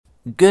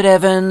Good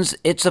Evans,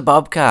 it's a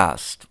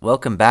Bobcast.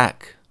 Welcome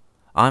back.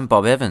 I'm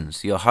Bob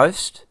Evans, your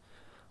host.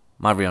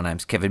 My real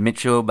name's Kevin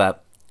Mitchell,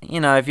 but,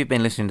 if you've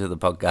been listening to the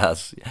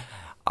podcast,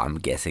 I'm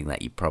guessing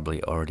that you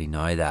probably already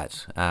know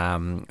that.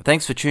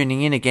 Thanks for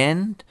tuning in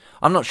again.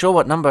 I'm not sure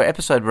what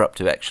episode we're up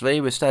to, actually.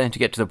 We're starting to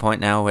get to the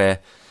point now where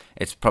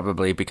it's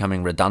probably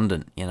becoming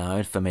redundant,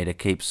 for me to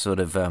keep sort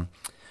of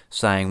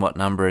saying what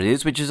number it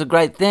is, which is a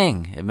great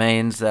thing. It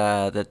means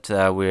that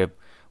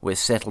we're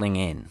settling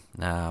in.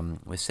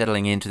 We're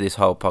settling into this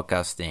whole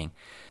podcast thing.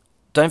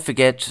 Don't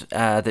forget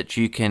that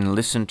you can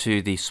listen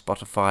to the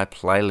Spotify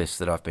playlist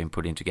that I've been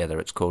putting together.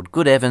 It's called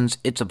Good Evans,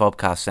 It's a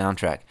Bobcast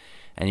Soundtrack.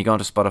 And you go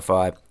onto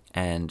Spotify,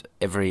 and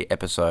every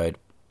episode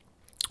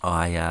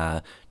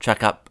I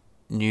chuck up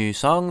new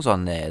songs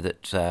on there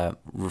that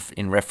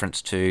in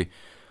reference to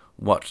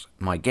what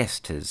my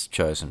guest has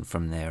chosen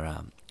from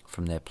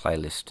their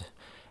playlist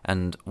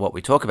and what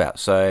we talk about.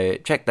 So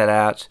check that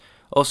out.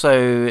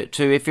 Also,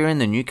 too, if you're in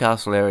the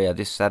Newcastle area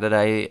this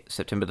Saturday,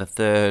 September the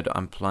 3rd,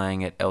 I'm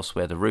playing at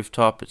Elsewhere the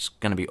Rooftop. It's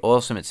going to be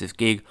awesome. It's this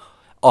gig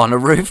on a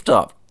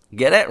rooftop.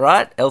 Get it,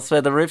 right?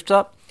 Elsewhere the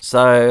Rooftop.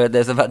 So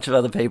there's a bunch of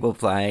other people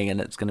playing, and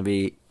it's going to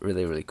be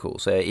really, really cool.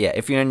 So, yeah,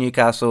 if you're in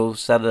Newcastle,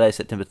 Saturday,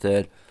 September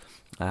 3rd,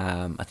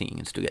 I think you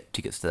can still get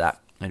tickets to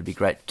that. It'd be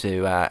great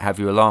to have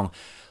you along.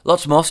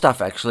 Lots more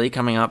stuff, actually,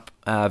 coming up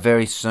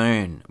very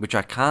soon, which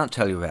I can't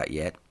tell you about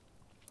yet.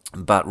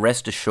 But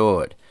rest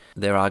assured,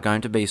 there are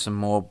going to be some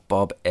more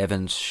Bob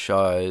Evans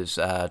shows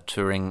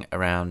touring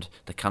around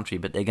the country,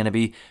 but they're going to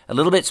be a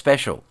little bit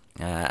special,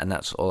 and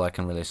that's all I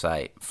can really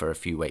say for a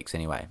few weeks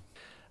anyway.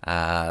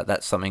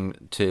 That's something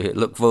to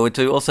look forward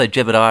to. Also,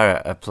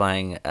 Jebediah are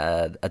playing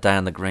A Day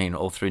on the Green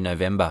all through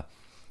November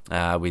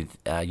with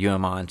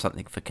UMI and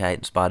Something for Kate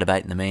and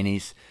Spiderbait and the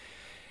Meanies.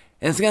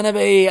 It's going to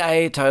be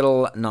a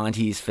total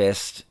 90s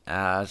fest.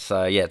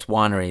 So, yeah, it's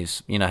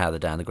wineries. You know how the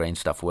Day on the Green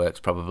stuff works,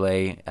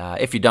 probably.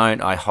 If you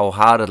don't, I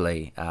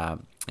wholeheartedly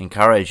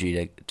encourage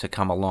you to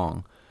come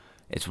along.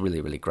 It's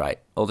really, really great.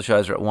 All the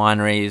shows are at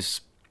wineries.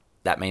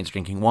 That means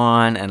drinking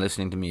wine and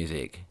listening to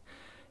music.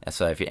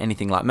 So if you're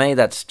anything like me,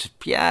 that's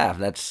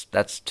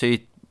two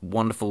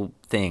wonderful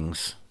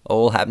things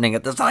all happening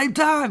at the same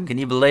time. Can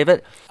you believe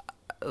it?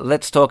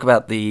 Let's talk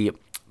about the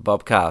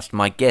Bobcast.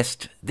 My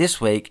guest this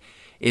week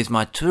is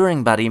my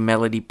touring buddy,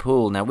 Melody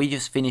Poole. Now, we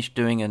just finished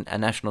doing a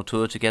national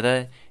tour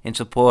together in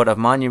support of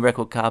my new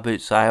record, Car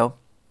Boot Sale,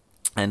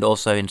 and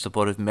also in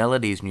support of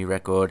Melody's new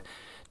record,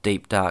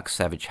 Deep Dark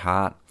Savage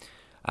Heart.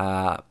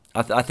 I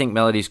think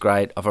Melody's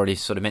great. I've already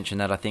sort of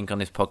mentioned that, I think, on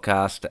this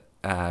podcast.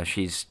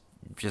 She's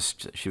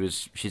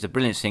a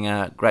brilliant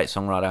singer, great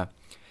songwriter.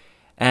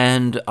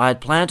 And I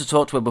had planned to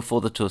talk to her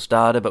before the tour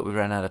started, but we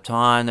ran out of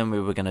time. Then we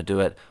were going to do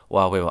it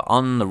while we were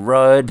on the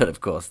road, but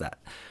of course that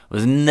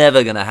was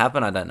never going to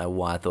happen. I don't know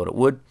why I thought it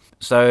would.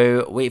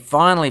 So we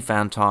finally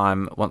found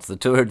time once the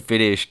tour had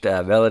finished.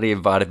 Melody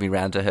invited me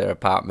round to her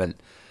apartment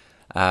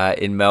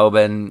in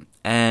Melbourne,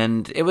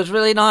 and it was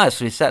really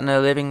nice. We sat in her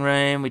living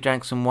room, we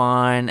drank some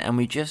wine, and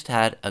we just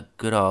had a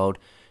good old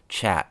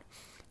chat.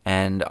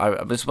 And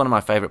this is one of my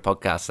favourite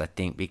podcasts, I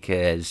think,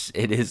 because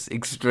it is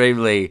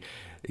extremely,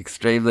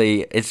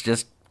 it's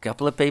just a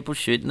couple of people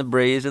shooting the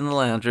breeze in the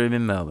lounge room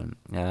in Melbourne.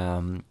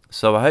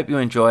 So I hope you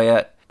enjoy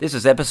it. This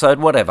is episode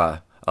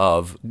whatever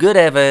of Good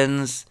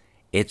Evans,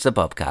 It's a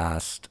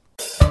Bobcast.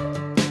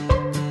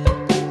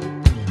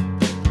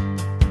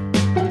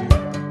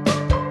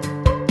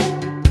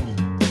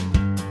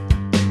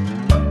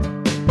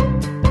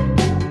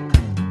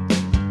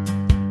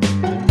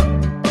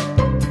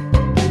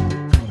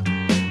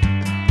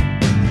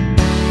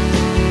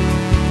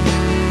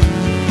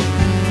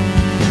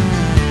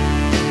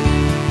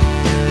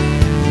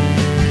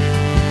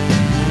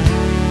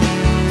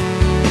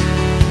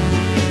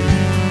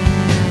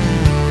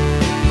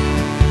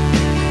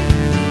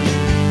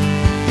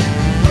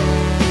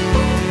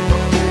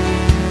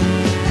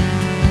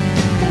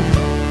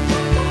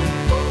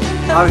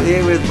 I'm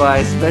here with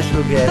my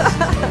special guest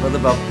for the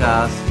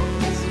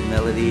Bobcast, Miss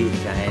Melody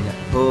Jane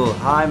Poole.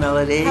 Hi,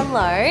 Melody.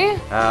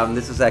 Hello.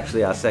 This is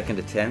actually our second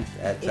attempt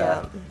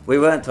at... we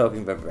weren't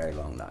talking for very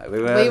long, though. We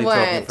were only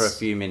talking for a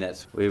few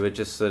minutes. We were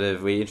just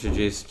we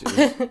introduced...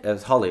 It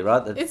was Holly,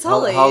 right? It's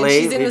Holly.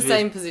 Holly, she's in the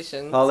same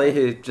position. Holly,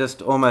 who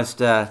just almost...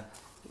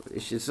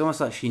 it's almost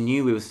like she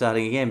knew we were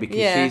starting again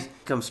because she's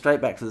come straight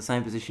back to the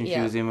same position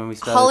she was in when we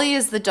started. Holly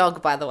is the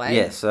dog, by the way.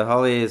 Yes, so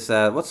Holly is...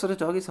 what sort of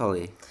dog is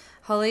Holly?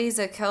 Holly's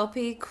a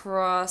Kelpie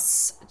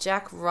cross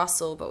Jack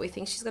Russell, but we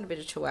think she's got a bit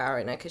of Chihuahua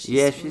in her because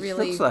she's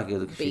really looks like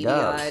it.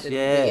 beady-eyed and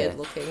weird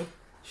looking.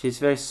 She's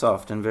very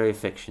soft and very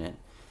affectionate.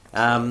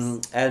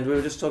 And we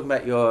were just talking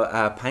about your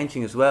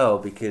painting as well,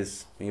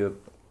 because your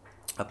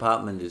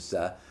apartment is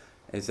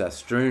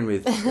strewn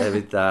with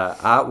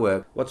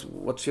artwork.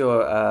 What's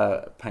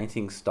your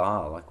painting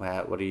style? Like,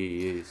 what do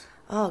you use?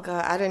 Oh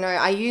God, I don't know.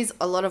 I use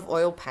a lot of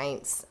oil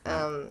paints.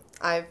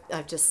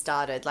 I've just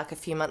started, like a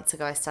few months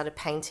ago, I started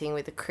painting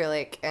with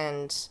acrylic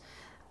and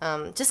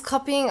just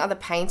copying other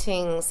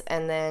paintings,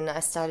 and then I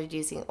started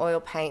using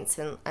oil paints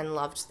and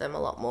loved them a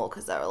lot more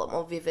because they were a lot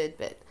more vivid.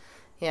 But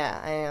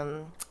yeah,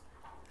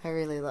 I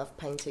really love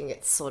painting.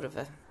 It's sort of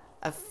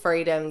a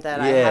freedom that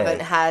I Yeah.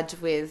 haven't had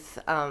with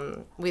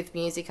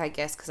music, I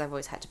guess, because I've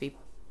always had to be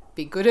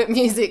good at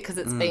music because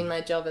it's been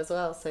my job as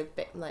well. So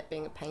like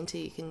being a painter,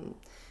 you can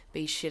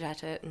be shit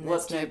at it and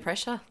there's no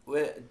pressure.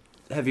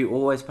 Have you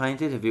always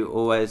painted? Have you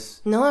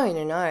always... No.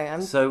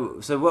 I'm So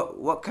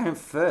what came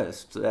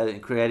first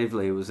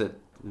creatively? Was it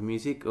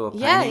music or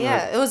painting?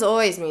 yeah. It was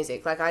always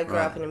music. Like I grew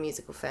Right. up in a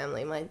musical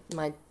family.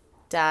 My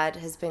dad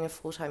has been a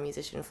full-time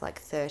musician for like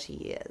 30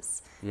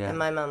 years. Yeah. And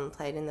my mum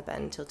played in the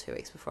band until 2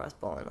 weeks before I was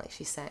born. Like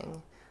she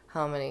sang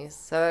harmonies.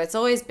 So it's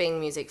always been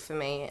music for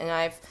me.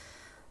 And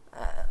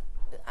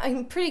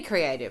I'm pretty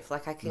creative.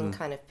 Like I can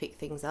kind of pick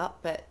things up,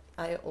 but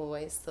I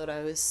always thought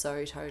I was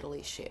so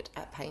totally shit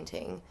at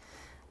painting.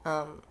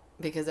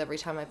 Because every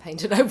time I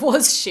painted, I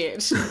was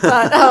shit.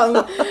 But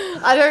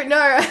I don't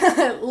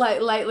know.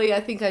 Like lately,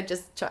 I think I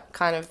just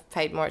kind of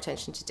paid more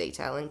attention to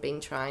detail and been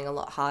trying a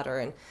lot harder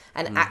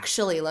and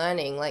actually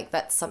learning. Like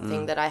that's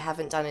something that I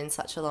haven't done in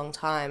such a long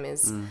time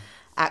is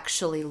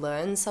actually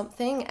learn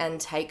something and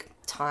take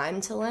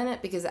time to learn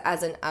it. Because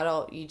as an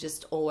adult, you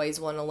just always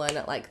want to learn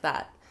it like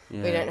that.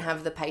 Yeah. We don't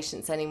have the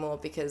patience anymore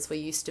because we're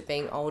used to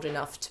being old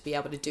enough to be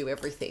able to do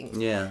everything.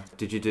 Yeah.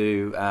 Did you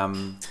do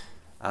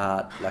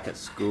art like at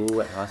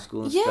school, at high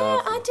school and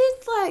Yeah,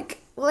 stuff?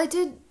 I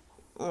did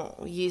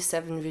year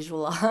 7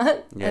 visual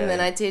art. Yeah. And then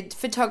I did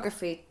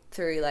photography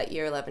through like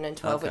year 11 and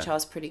 12, Okay. which I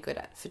was pretty good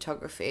at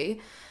photography.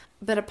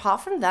 But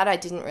apart from that, I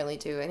didn't really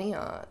do any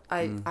art.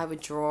 I would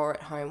draw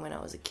at home when I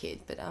was a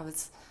kid, but I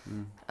was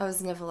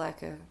never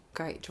like a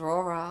great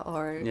drawer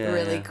or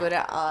really good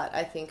at art.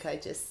 I think I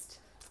just...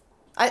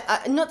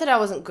 I not that I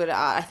wasn't good at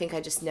art, I think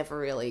I just never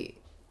really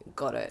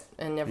got it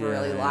and never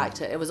really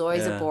liked it. It was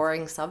always a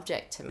boring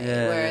subject to me,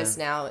 whereas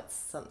now it's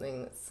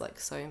something that's like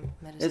so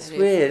meditative. It's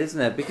weird,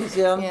 isn't it? Because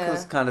I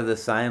was kind of the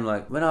same.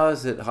 Like when I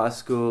was at high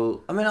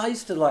school, I mean, I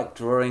used to like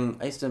drawing.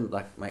 I used to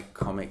like make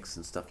comics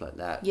and stuff like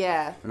that.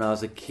 Yeah. When I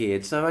was a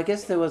kid, so I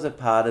guess there was a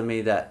part of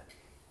me that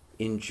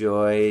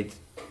enjoyed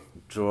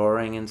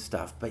drawing and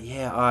stuff. But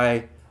yeah,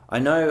 I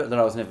know that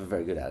I was never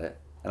very good at it,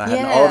 and I had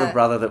an older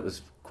brother that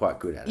was quite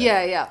good at it.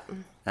 Yeah.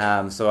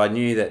 So I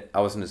knew that I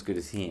wasn't as good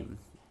as him.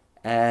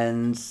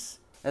 And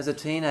as a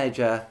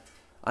teenager,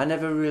 I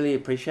never really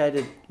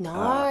appreciated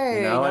art.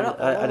 You know? not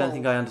at I don't all.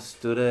 think I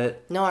understood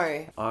it.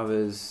 No. I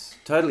was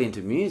totally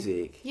into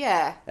music.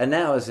 Yeah. And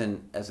now as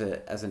an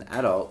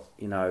adult,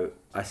 you know,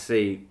 I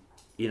see,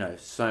 you know,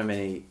 so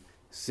many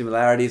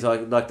similarities.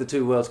 Like the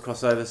two worlds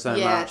cross over so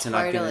much, and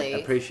I totally.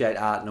 can appreciate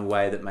art in a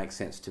way that makes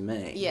sense to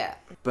me. Yeah.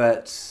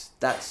 But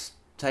that's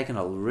taken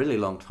a really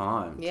long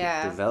time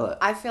to develop.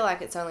 I feel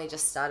like it's only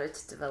just started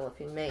to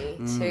develop in me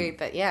too.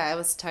 But yeah, it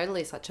was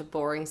totally such a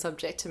boring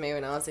subject to me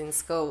when I was in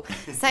school.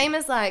 Same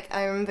as like,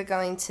 I remember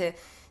going to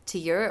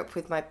Europe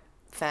with my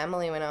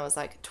family when I was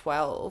like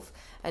 12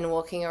 and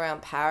walking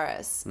around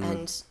Paris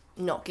and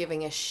not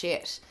giving a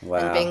shit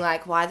and being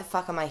like, why the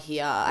fuck am I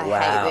here? I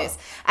hate this.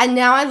 And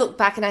now I look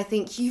back and I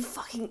think, you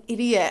fucking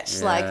idiot.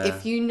 Yeah. Like,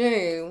 if you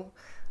knew...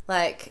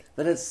 Like,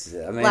 but it's,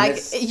 I mean, like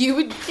you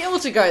would kill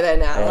to go there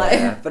now.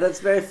 Like, but it's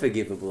very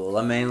forgivable.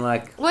 I mean,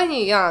 like when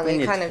you're young, when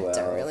you you're kind of 12,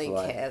 don't really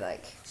like, care.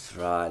 Like, that's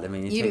right. I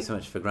mean, you take so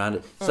much for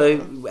granted.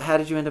 So, how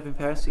did you end up in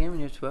Paris again when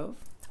you were 12?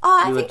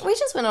 oh, I think we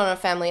just went on a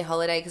family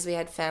holiday because we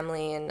had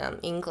family in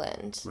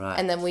England, Right.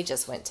 and then we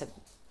just went to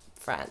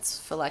France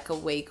for like a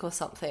week or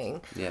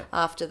something. Yeah.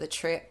 After the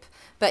trip,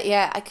 but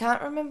yeah, I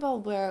can't remember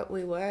where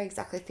we were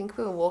exactly. I think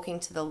we were walking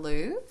to the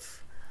Louvre,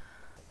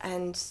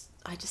 and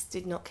I just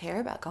did not care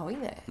about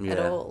going there at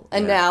all.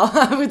 And now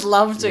I would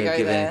love to go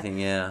give there. anything,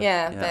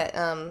 yeah. But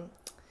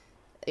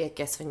I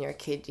guess when you're a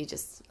kid, you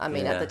just... I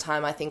mean, at the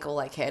time, I think all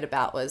I cared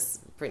about was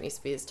Britney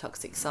Spears'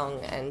 Toxic Song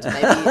and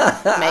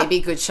maybe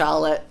Good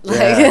Charlotte. Like,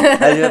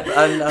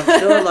 And I'm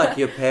sure, like,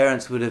 your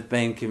parents would have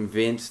been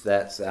convinced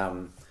that,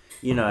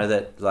 you know,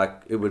 that,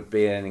 like, it would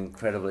be an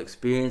incredible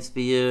experience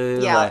for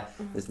you. Yeah.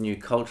 Like, this new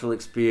cultural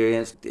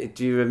experience.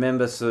 Do you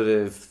remember sort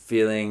of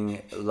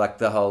feeling, like,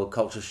 the whole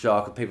culture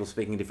shock of people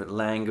speaking a different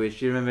language?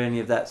 Do you remember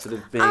any of that sort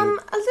of being... a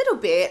little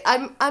bit.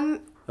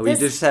 Or you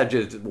just had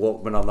your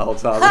Walkman on the whole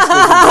time?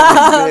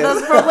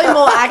 That's probably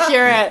more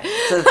accurate.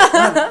 So,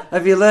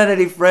 have you learned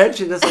any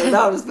French? And just like,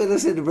 no, I've just been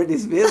listening to Britney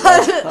Spears.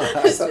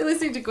 Just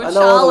listening to Good I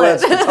know all the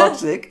words Charlotte. for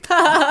toxic.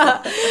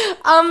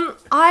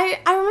 I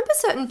remember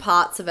certain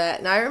parts of it,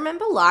 and I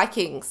remember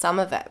liking some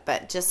of it,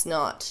 but just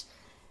not...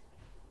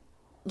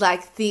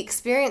 Like, the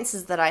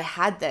experiences that I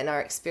had then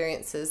are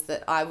experiences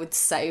that I would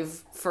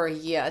save for a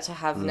year to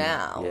have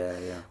now. Yeah.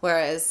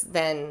 Whereas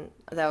then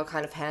they were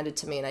kind of handed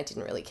to me and I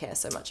didn't really care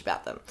so much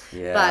about them.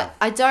 Yeah.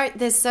 But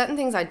there's certain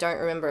things I don't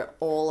remember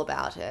all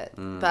about it.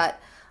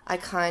 But I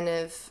kind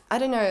of, I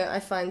don't know, I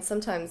find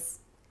sometimes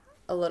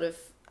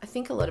I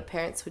think a lot of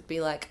parents would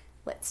be like,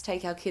 let's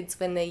take our kids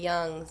when they're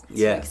young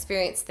to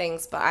experience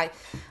things. But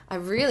I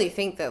really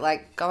think that,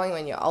 like, going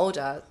when you're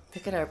older,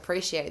 they're going to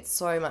appreciate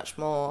so much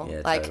more. Yeah,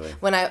 like, totally.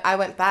 when I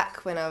went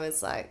back when I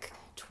was, like,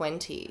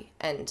 20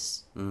 and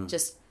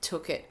just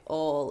took it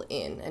all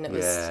in. And it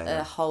was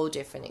a whole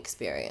different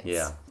experience.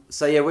 Yeah.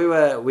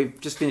 So, we've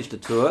just finished a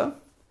tour.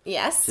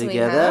 Yes, we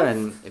together. have.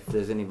 And if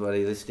there's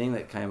anybody listening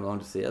that came along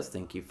to see us,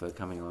 thank you for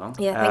coming along.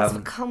 Yeah, thanks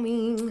for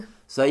coming.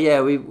 So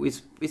yeah, we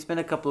spent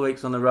a couple of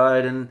weeks on the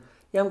road, and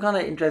yeah, I'm kind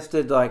of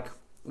interested. Like,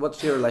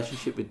 what's your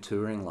relationship with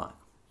touring like?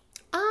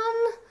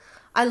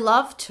 I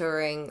love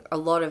touring a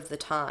lot of the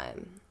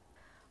time.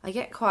 I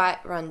get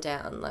quite run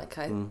down. Like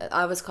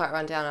I was quite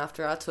run down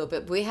after our tour,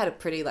 but we had a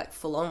pretty like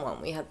full on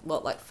one. We had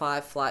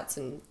 5 flights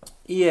and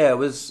Yeah, it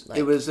was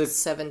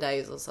 7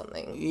 days or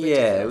something.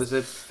 Yeah, it was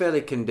a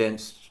fairly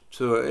condensed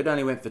tour. It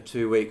only went for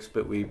 2 weeks,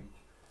 but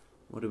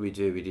what did we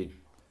do? We did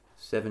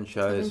 7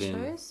 shows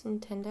in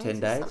 10 days. 10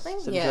 days. Or something?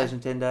 7 Yeah. shows in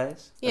 10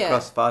 days Yeah.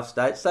 across 5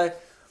 states.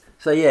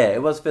 So yeah,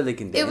 it was fairly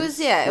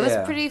condensed. It was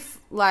pretty.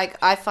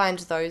 I find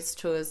those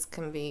tours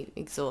can be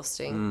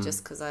exhausting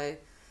just because I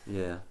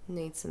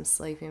need some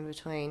sleep in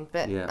between.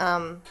 But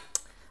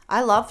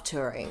I love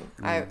touring.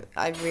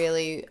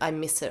 I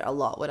miss it a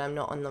lot when I'm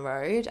not on the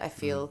road. I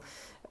feel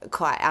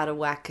quite out of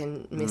whack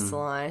and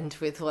misaligned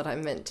with what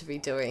I'm meant to be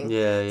doing.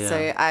 Yeah.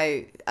 So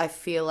I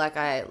feel like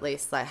I at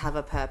least like have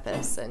a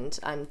purpose and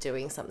I'm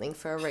doing something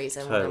for a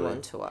reason when I'm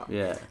on tour.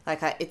 Yeah.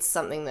 Like it's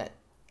something that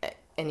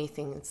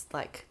anything is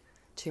like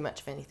too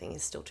much of anything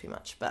is still too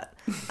much, but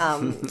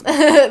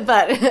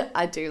but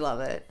I do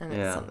love it, and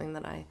it's something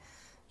that I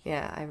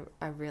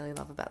really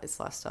love about this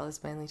lifestyle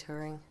is mainly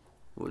touring.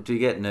 Well, do you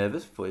get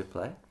nervous before you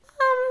play?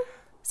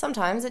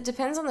 Sometimes it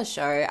depends on the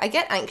show. I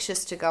get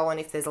anxious to go on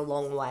if there's a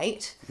long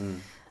wait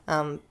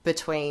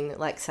between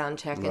like sound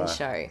check and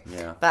show.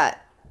 Yeah. But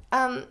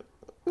no,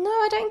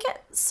 I don't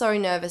get so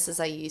nervous as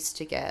I used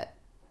to get.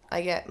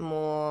 I get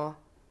more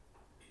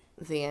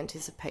the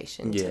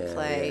anticipation to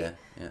play.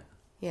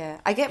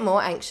 Yeah, I get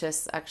more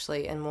anxious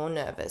actually and more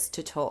nervous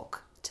to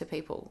talk to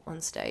people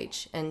on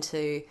stage and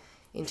to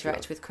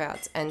interact with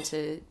crowds and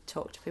to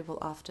talk to people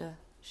after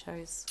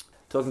shows.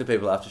 Talking to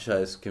people after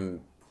shows can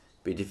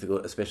be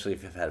difficult, especially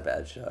if you've had a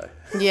bad show.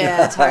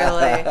 Yeah,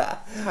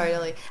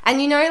 totally.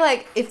 And you know,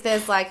 like if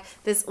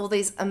there's all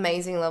these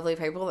amazing, lovely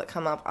people that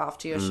come up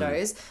after your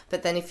shows,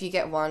 but then if you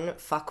get one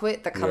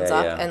fuckwit that comes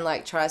up and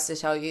like tries to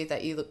tell you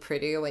that you look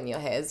prettier when your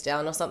hair's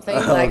down or something,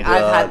 I've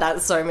had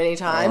that so many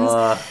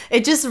times.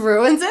 It just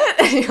ruins it,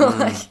 and you're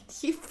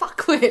like, you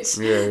fuckwit.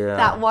 Yeah.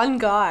 That one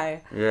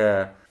guy.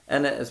 Yeah,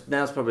 and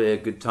now's probably a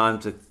good time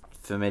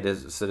for me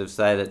to sort of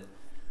say that.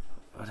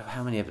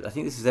 How many? I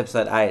think this is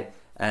episode 8,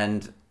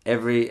 and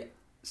every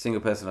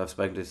single person I've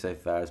spoken to so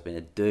far has been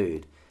a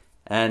dude.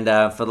 And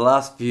for the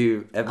last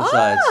few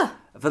episodes,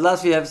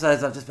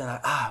 I've just been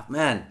like,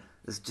 man,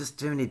 there's just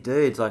too many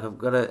dudes. Like I've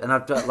got to, and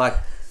I've got like,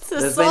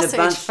 there's been a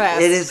bunch.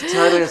 Fest. It is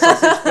totally a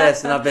sausage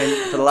fest, and I've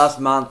been for the last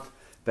month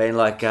been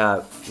like,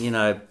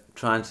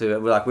 trying to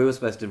we were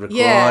supposed to record.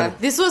 Yeah,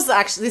 this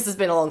has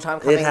been a long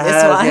time coming. It has,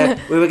 this one. Yeah.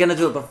 We were going to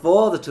do it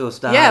before the tour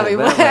started. Yeah, we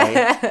were.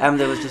 And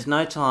there was just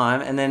no time.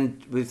 And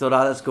then we thought,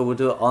 that's cool. We'll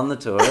do it on the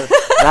tour.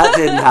 That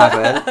didn't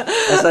happen.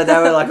 And so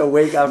now we're like a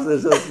week after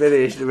the tour's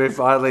finished, and we're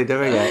finally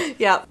doing it.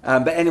 Yeah.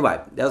 But anyway,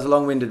 that was a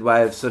long-winded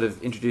way of sort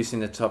of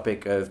introducing the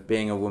topic of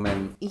being a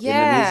woman in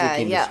the music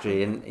industry.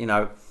 Yeah.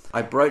 And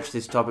I broached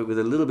this topic with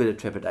a little bit of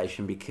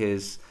trepidation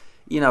because.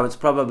 It's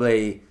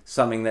probably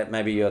something that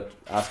maybe you're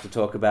asked to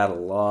talk about a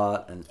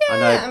lot. And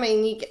I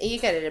mean, you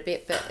get it a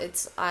bit,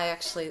 but I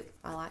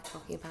like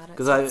talking about it.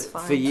 Because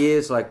for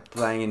years, like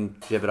playing in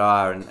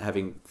Jebediah and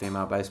having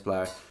female bass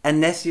player, and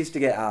Ness used to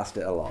get asked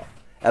it a lot.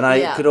 And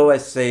I could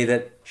always see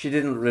that she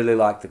didn't really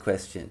like the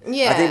question.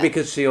 Yeah. I think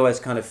because she always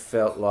kind of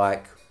felt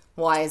like...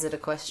 Why is it a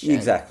question?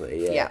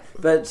 Exactly, yeah.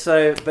 But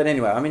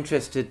anyway, I'm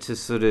interested to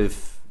sort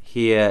of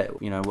hear,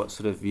 what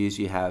sort of views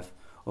you have.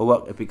 Or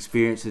what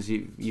experiences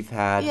you've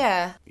had,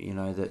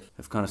 that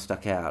have kind of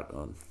stuck out?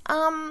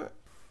 I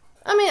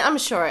mean, I'm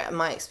sure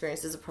my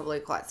experiences are probably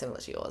quite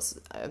similar to yours,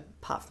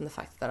 apart from the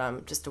fact that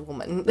I'm just a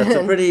woman. That's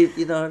a pretty,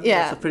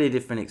 that's a pretty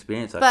different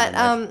experience.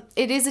 But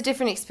it is a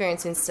different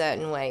experience in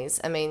certain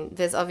ways. I mean,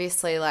 there's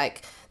obviously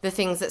like the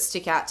things that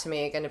stick out to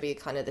me are going to be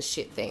kind of the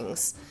shit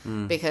things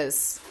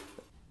because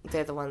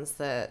they're the ones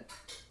that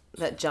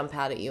jump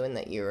out at you and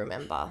that you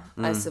remember,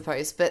 I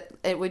suppose. But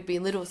it would be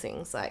little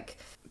things like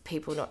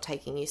people not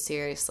taking you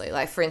seriously.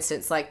 Like, for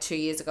instance, like 2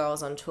 years ago, I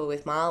was on tour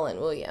with Marlon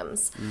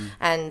Williams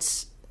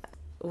and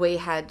we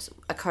had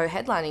a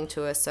co-headlining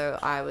tour. So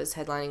I was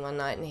headlining one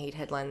night and he'd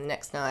headline the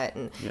next night,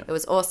 and it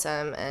was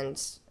awesome. And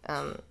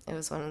it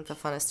was one of the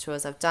funnest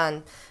tours I've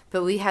done.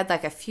 But we had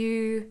like a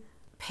few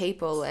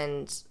people,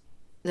 and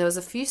there was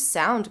a few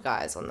sound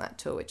guys on that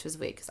tour, which was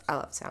weird because I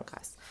love sound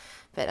guys.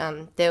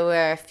 But there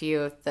were a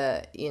few of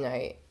the,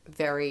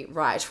 very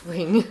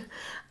right-wing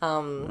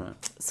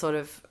sort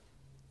of,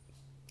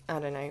 I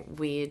don't know,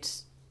 weird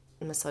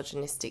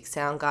misogynistic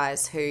sound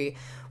guys who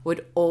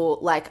would all,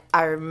 like,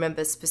 I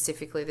remember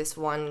specifically this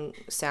one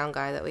sound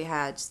guy that we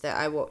had that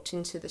I walked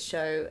into the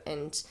show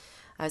and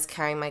I was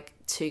carrying my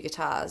 2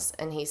 guitars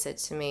and he said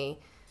to me,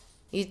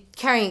 "You're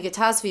carrying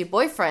guitars for your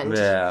boyfriend?"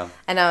 Yeah.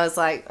 And I was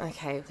like,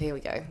 okay, here we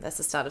go. That's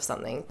the start of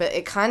something. But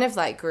it kind of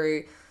like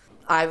grew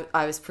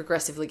I was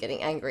progressively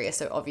getting angrier,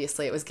 so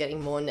obviously it was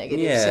getting more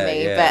negative to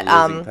me. Yeah,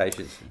 But losing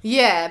patience.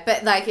 yeah,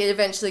 but like it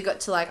eventually got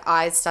to like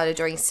I started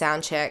doing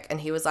sound check, and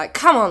he was like,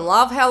 "Come on,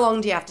 love, how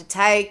long do you have to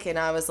take?" And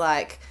I was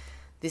like,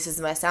 "This is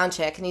my sound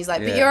check," and he's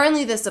like, "But you're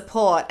only the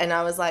support," and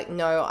I was like,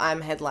 "No,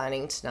 I'm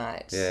headlining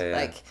tonight." Yeah.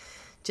 Like,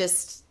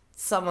 just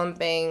someone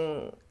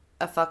being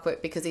a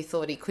fuckwit because he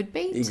thought he could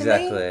be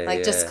Exactly, to me,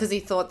 like just yeah. because he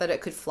thought that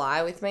it could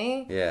fly with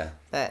me. Yeah.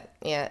 But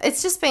yeah,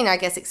 it's just been, I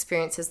guess,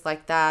 experiences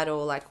like that,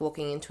 or like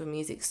walking into a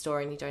music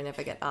store and you don't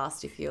ever get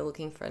asked if you're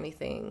looking for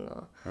anything,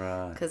 or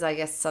Right. because I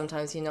guess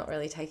sometimes you're not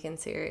really taken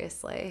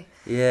seriously.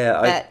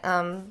 Yeah, But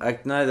I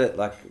know that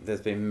like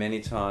there's been many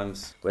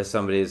times where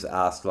somebody has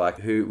asked like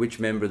which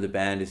member of the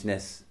band is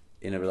Ness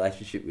in a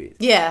relationship with.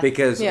 Yeah,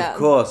 Because yeah. of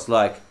course,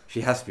 like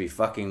she has to be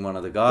fucking one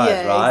of the guys,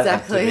 Yeah, right?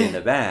 exactly. To be in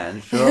the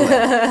band, surely.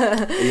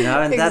 You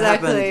know, and that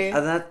happened. Exactly.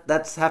 And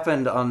that's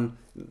happened on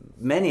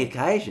many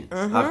occasions.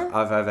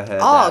 I've overheard.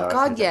 Oh that, or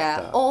God, I've seen yeah,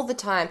 that stuff. all the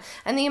time.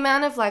 And the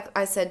amount of, like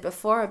I said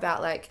before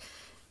about like,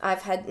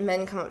 I've had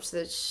men come up to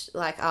the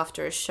like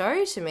after a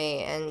show to me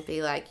and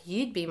be like,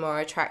 "You'd be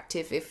more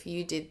attractive if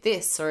you did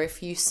this, or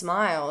if you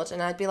smiled."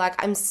 And I'd be like,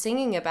 "I'm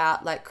singing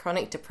about like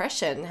chronic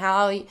depression.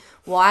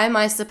 Why am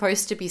I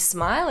supposed to be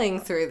smiling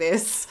through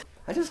this?"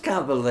 I just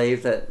can't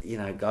believe that, you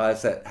know,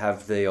 guys that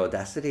have the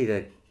audacity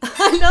to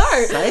I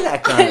know. say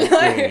that kind of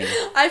thing.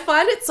 I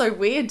find it so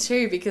weird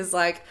too, because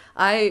like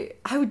I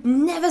would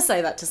never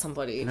say that to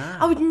somebody. No.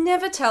 I would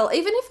never tell,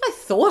 even if I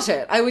thought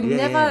it, I would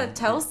never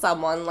tell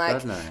someone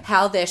like God, no.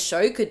 how their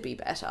show could be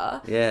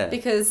better. Yeah.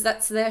 Because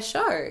that's their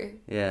show.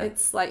 Yeah.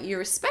 It's like you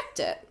respect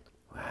it.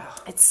 Wow.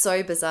 It's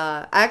so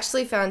bizarre. I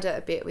actually found it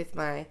a bit with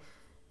my.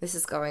 This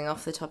is going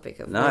off the topic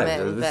of No,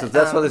 women.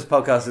 that's what this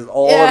podcast is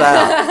all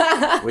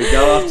about. We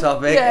go off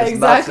topic as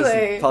much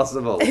as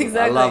possible. Exactly.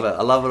 I love it.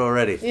 I love it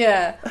already.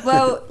 Yeah.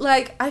 Well,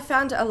 like I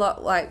found it a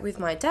lot like with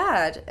my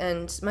dad,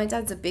 and my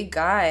dad's a big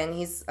guy, and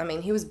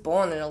he was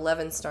born an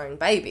 11 stone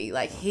baby.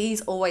 Like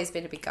he's always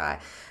been a big guy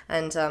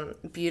and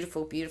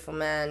beautiful, beautiful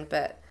man.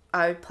 But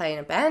I would play in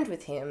a band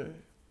with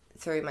him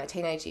through my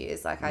teenage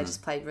years. Like I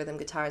just played rhythm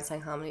guitar and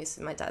sang harmonies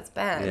with my dad's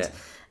band. Yeah.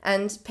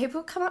 And people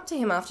would come up to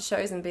him after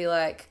shows and be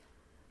like,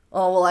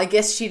 "Oh, well, I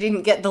guess she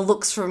didn't get the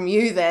looks from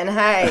you then,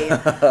 hey?"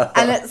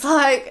 And it's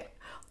like,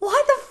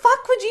 why the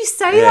fuck would you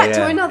say that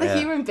to another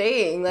human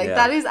being? Like,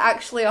 that is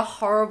actually a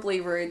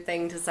horribly rude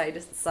thing to say to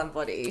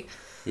somebody.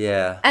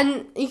 Yeah.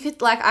 And you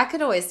could, like, I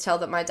could always tell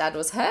that my dad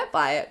was hurt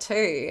by it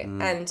too,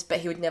 but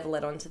he would never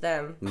let on to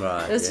them.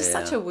 Right. It was just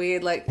such a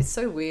weird, like, it's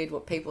so weird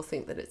what people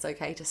think that it's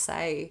okay to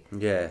say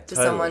Yeah. to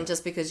someone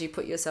just because you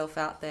put yourself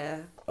out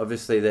there.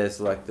 Obviously,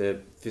 there's like the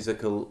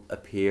physical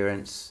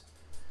appearance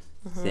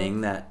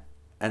thing that.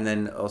 And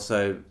then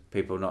also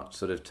people not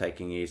sort of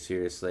taking you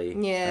seriously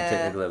on a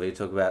technical level. You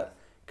talk about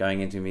going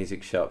into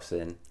music shops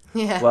and,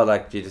 well,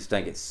 like you just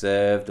don't get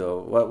served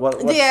or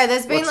what? Yeah,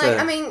 there's been like,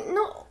 I mean,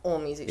 not all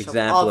music shops,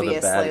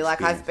 obviously.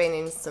 Like I've been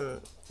in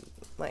some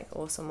like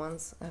awesome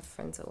ones. I have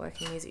friends that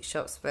work in music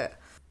shops, but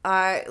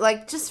I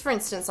like just for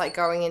instance, like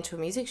going into a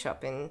music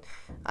shop in,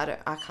 I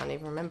can't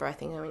even remember. I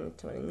think I went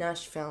to one in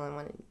Nashville and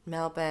one in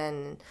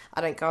Melbourne. And I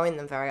don't go in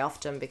them very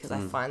often because I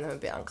find them a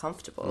bit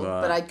uncomfortable.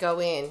 Right. But I'd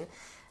go in.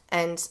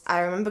 And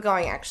I remember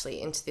going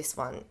actually into this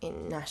one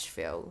in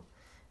Nashville.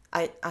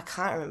 I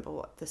can't remember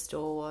what the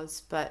store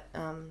was, but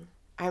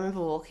I remember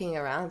walking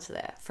around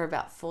there for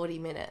about 40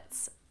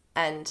 minutes.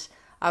 And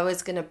I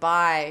was going to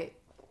buy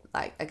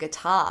like a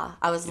guitar.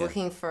 I was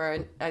looking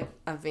for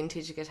a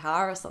vintage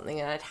guitar or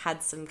something, and I'd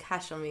had some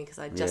cash on me because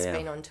I'd just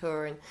been on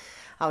tour, and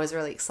I was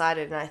really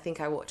excited. And I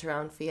think I walked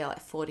around for like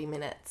 40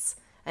 minutes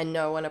and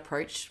no one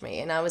approached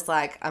me. And I was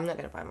like, I'm not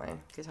going to buy my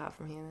guitar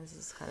from here. This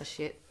is kind of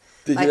shit.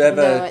 Did like, you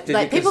ever? No, did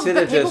like you people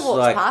consider just walked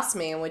like? past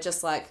me and were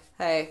just like,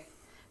 "Hey,"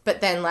 but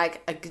then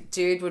like a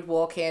dude would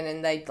walk in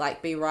and they'd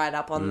like be right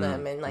up on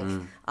them and like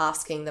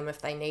asking them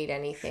if they need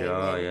anything.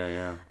 Sure, and,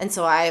 yeah. And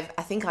so I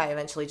think I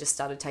eventually just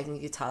started taking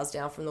guitars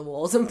down from the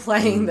walls and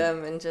playing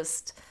them and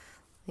just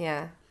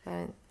I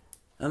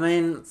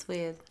mean, it's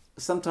weird.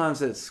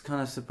 Sometimes it's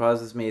kind of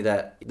surprises me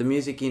that the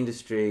music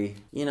industry,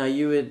 you know,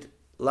 you would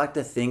like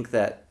to think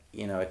that,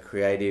 you know, a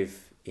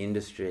creative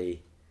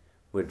industry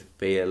would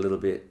be a little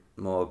bit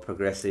more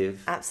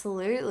progressive.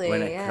 Absolutely.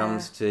 When it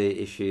comes to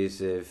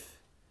issues of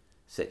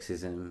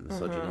sexism,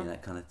 misogyny, and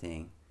that kind of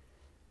thing.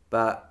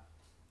 But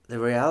the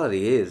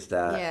reality is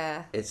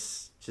that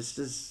it's just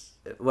as...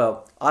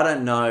 Well, I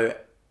don't know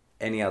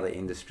any other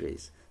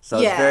industries. So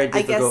it's very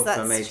difficult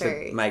for me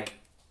to make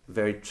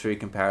very true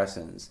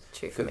comparisons.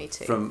 True for me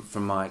too.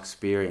 From my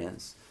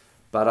experience.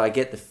 But I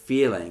get the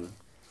feeling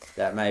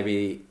that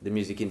maybe the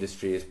music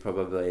industry is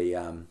probably...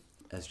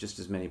 has just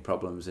as many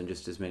problems and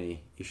just as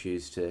many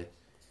issues to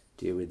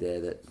deal with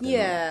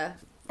there.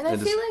 And I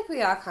feel like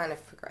we are kind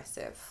of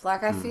progressive.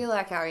 Like, I feel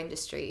like our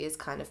industry is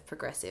kind of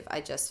progressive. I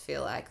just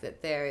feel like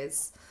that there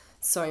is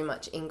so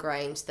much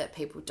ingrained that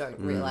people don't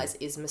realise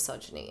is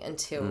misogyny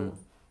until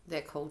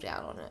they're called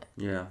out on it.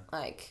 Yeah.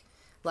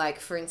 Like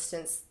for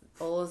instance,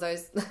 all of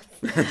those.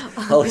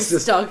 Holly's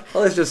just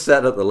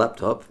sat at the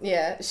laptop.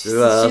 Yeah, she's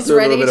do a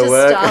ready little to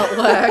bit of start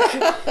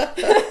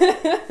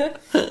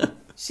work.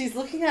 She's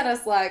looking at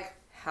us like,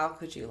 how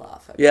could you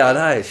laugh at me? Yeah, I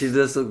know. She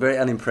just looked very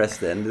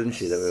unimpressed then, didn't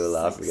she, that we were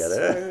laughing at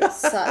her?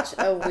 Such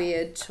a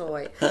weird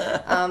toy.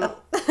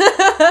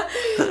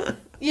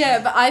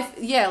 Yeah, but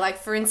like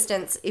for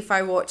instance, if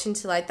I walked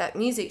into like that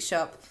music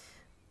shop,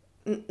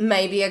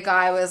 maybe a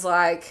guy was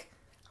like,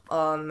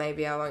 oh,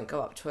 maybe I won't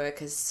go up to her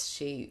because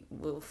she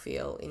will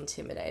feel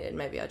intimidated.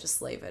 Maybe I'll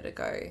just leave her to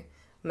go.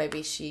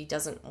 Maybe she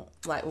doesn't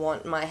like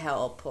want my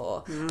help,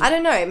 or I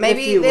don't know.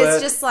 Maybe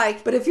there's just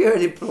like. But if you're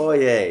an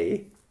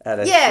employee at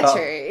a shop,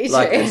 true.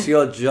 It's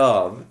your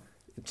job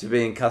to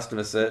be in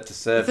customer to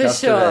serve For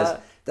customers.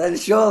 sure. Then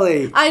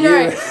surely I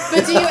know,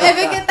 but do you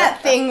ever get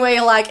that thing where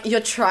you're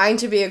trying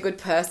to be a good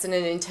person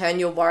and in turn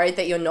you're worried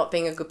that you're not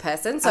being a good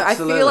person? So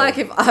Absolutely. I feel like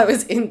if I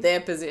was in their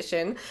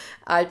position,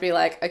 I'd be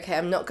like, okay,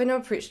 I'm not going to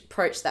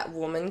approach that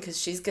woman because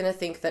she's going to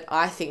think that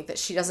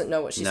she doesn't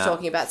know what she's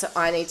talking about, so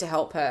I need to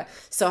help her.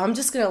 So I'm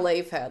just going to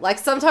leave her. Like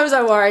sometimes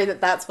I worry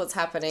that that's what's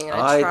happening,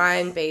 and I try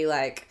and be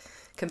like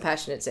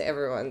compassionate to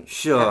everyone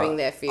having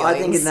their feelings. I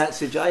think in that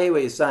situation, I hear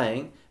what you're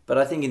saying. But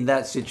I think in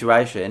that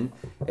situation,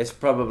 it's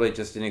probably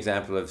just an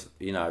example of,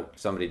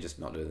 somebody just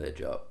not doing their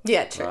job.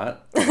 Yeah, true. Right?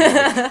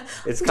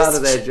 It's kind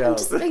of their job. I'm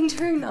just being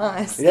too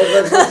nice.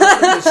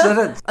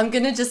 Yeah, I'm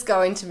going to just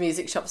go into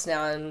music shops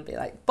now and be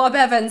like, Bob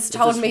Evans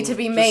told me to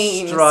be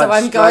mean, so straight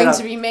I'm going up.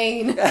 to be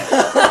mean. He said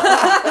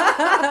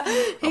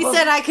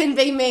I can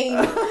be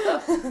mean.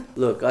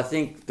 Look, I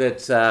think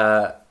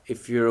that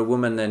if you're a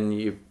woman, then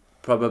you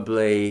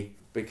probably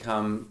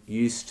become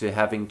used to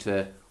having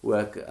to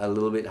work a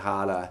little bit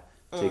harder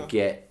to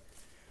get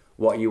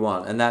what you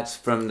want, and that's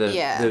from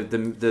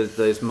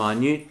those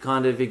minute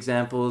kind of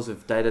examples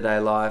of day-to-day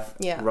life,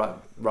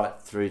 right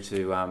through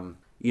to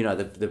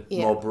the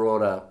more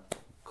broader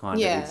kind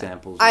of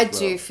examples. I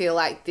do feel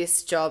like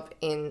this job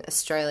in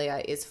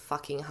Australia is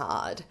fucking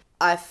hard.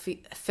 I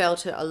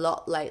felt it a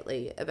lot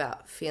lately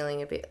about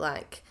feeling a bit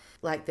like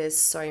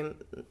there's so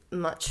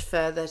much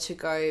further to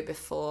go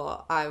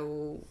before I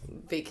will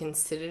be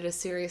considered a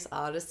serious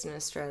artist in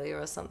Australia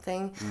or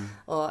something,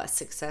 or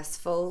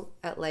successful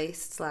at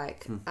least.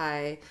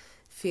 I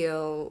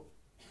feel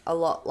a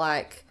lot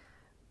like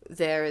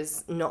there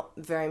is not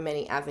very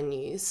many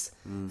avenues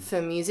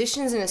for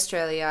musicians in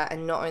Australia,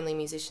 and not only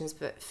musicians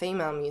but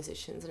female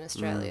musicians in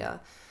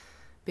Australia,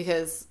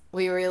 because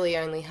we really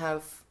only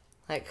have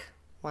like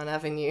one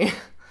avenue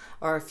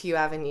or a few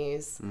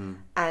avenues,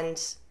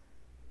 and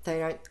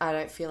I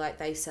don't feel like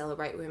they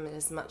celebrate women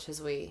as much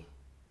as we,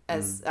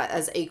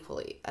 as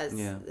equally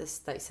as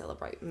they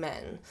celebrate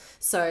men.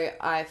 So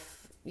I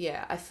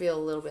feel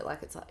a little bit like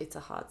it's a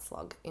hard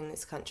slog in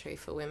this country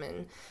for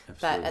women.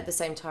 Absolutely. But at the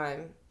same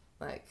time,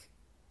 like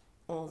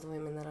all the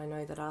women that I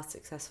know that are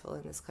successful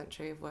in this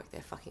country have worked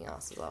their fucking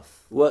asses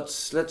off.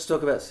 Let's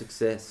talk about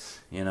success,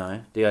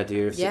 the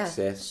idea of success.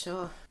 Yeah,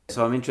 sure.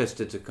 So I'm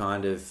interested to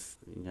kind of,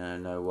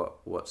 know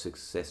what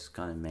success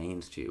kind of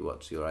means to you.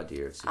 What's your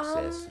idea of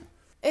success?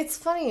 It's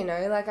funny,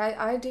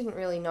 I didn't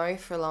really know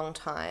for a long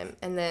time.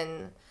 And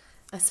then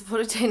I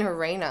supported Tina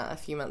Arena a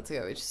few months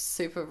ago, which is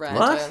super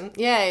random. What?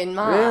 Yeah, in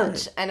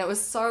March. Really? And it was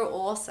so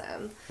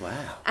awesome.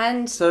 Wow.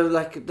 And so,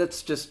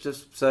 that's just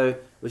so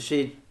was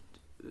she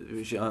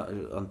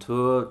on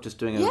tour, just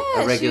doing a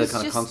regular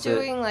kind of concert? Yeah,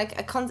 she was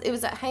just doing it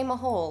was at Hamer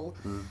Hall.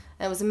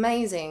 And it was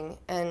amazing.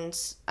 And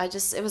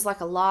it was like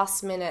a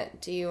last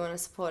minute, do you want to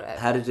support it?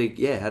 How did the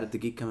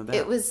gig come about?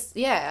 It was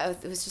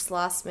just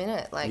last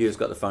minute. You just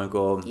got the phone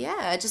call? Yeah,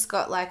 I just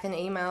got like an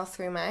email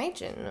through my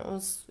agent.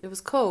 It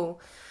was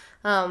cool.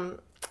 And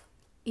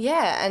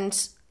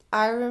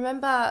I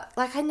remember,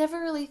 I never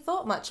really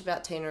thought much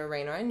about Tina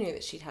Arena. I knew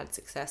that she'd had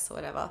success or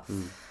whatever.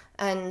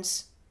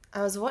 And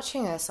I was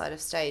watching her side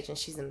of stage, and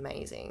she's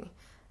amazing.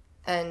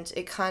 And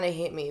it kind of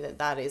hit me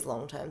that is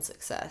long-term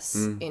success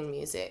in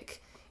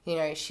music.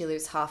 She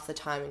lives half the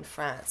time in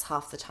France,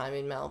 half the time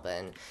in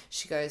Melbourne.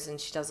 She goes and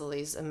she does all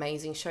these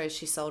amazing shows.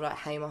 She sold out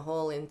Hamer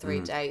Hall in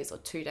 3 days or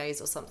 2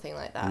 days or something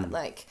like that.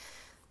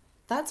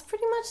 That's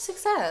pretty much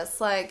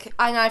success.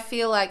 And I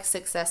feel like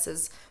success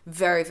is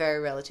very, very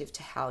relative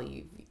to how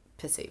you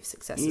perceive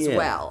success as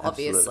well,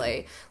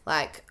 obviously.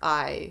 Absolutely.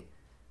 I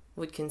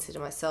would consider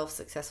myself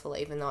successful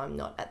even though I'm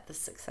not at the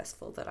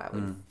successful that I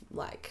would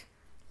like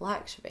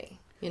to be.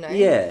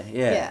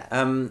 Yeah.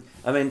 I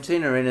mean,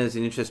 Tina Arena is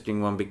an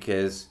interesting one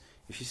because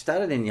she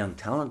started in Young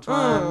Talent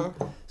time,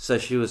 so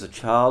she was a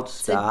child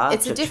star,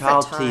 it's a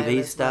child time TV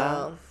as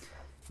star.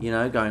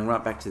 well. Going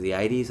right back to the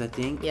 80s, I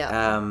think.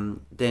 Yeah.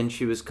 Then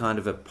she was kind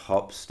of a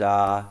pop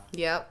star.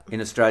 Yep.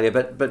 In Australia,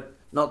 but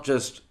not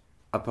just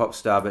a pop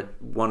star,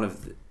 but one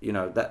of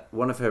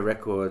her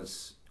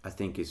records, I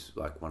think, is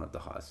like one of the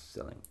highest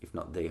selling, if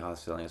not the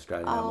highest selling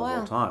Australian album of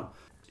all time.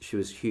 She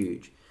was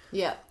huge.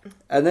 Yeah.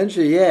 And then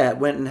she,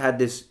 went and had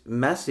this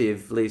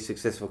massively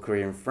successful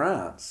career in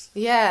France.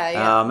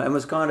 Yeah. And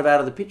was kind of out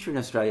of the picture in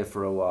Australia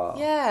for a while.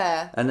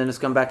 Yeah. And then it's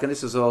come back, and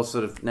this is all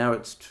sort of, now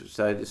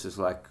this is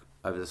like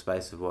over the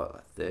space of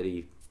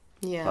 30,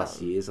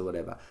 plus years or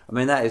whatever. I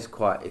mean, that is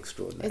quite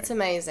extraordinary. It's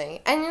amazing.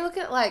 And you look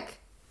at, like,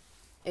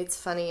 it's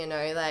funny, you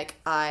know, like,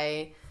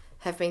 I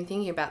have been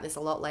thinking about this a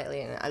lot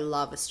lately, and I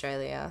love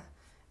Australia,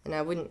 and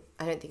I don't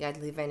think I'd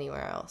live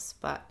anywhere else,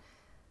 but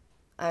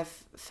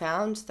I've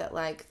found that,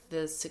 like,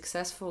 the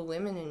successful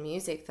women in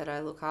music that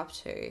I look up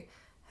to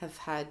have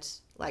had,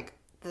 like,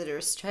 that are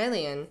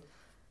Australian,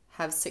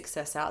 have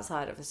success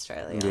outside of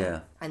Australia. Yeah.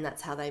 And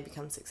that's how they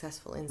become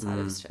successful inside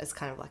of Australia. It's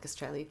kind of like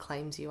Australia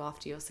claims you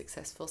after you're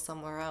successful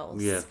somewhere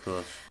else. Yeah, of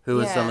course. Who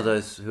are some of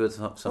those? Who are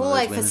some of those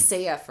like women? for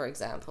Sia, for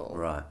example.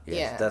 Right. Yes,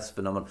 Yeah. that's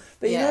phenomenal.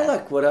 But you know,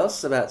 like, what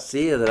else about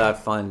Sia that I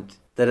find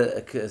that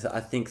occurs,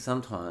 I think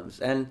sometimes,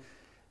 and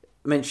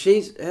I mean,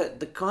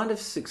 the kind of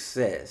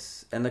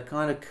success and the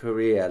kind of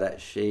career that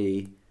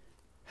she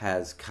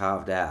has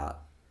carved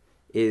out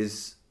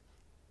is,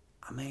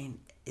 I mean,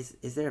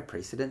 is there a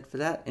precedent for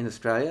that in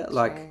Australia? True.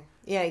 Like,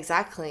 yeah,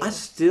 exactly. I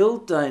still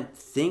don't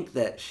think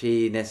that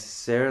she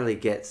necessarily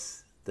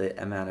gets the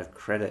amount of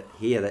credit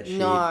here that she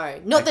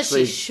not that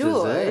she should.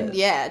 deserves.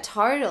 Yeah,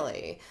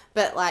 totally.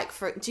 But like,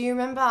 do you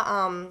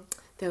remember?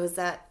 There was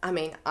that. I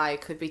mean, I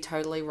could be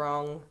totally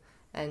wrong,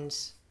 and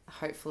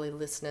hopefully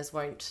listeners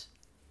won't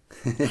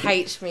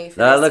hate me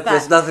for No, this. look,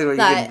 there's nothing where you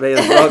can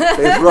but-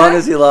 be as wrong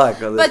as you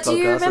like on this But do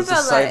you podcast. It's a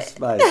remember, safe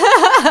like-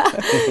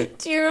 space.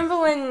 Do you remember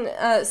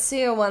when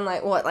Sia won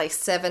like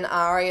 7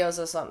 arias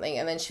or something,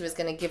 and then she was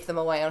going to give them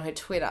away on her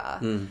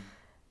Twitter,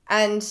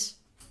 and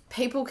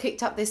people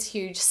kicked up this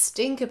huge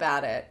stink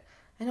about it,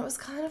 and it was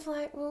kind of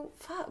like, well,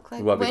 fuck,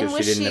 like Well, when because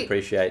was she didn't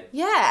appreciate.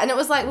 Yeah, and it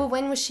was like, well,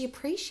 when was she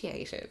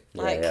appreciated?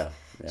 Like, yeah.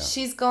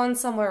 she's gone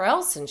somewhere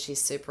else and she's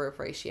super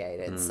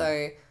appreciated.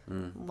 So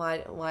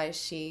why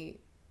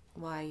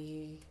are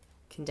you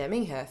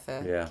condemning her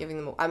for giving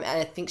them? I mean,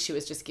 I think she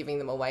was just giving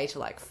them away to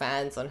like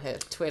fans on her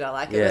Twitter.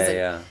 Like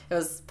it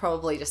was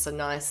probably just a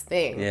nice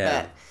thing.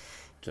 Yeah.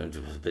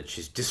 But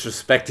she's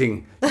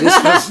disrespecting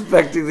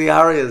the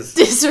Arias.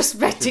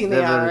 Disrespecting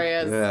the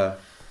Arias. Yeah.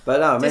 But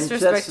no, I mean,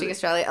 Disrespecting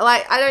Australia.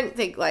 Like, I don't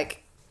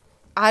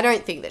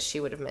think that she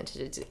would have meant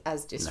it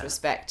as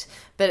disrespect. No.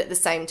 But at the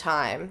same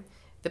time,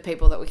 the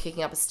people that were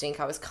kicking up a stink,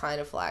 I was kind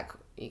of like,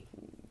 you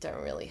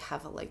don't really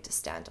have a leg to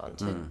stand on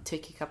to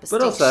kick up a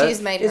stink. But also,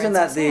 she's made her own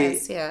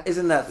success.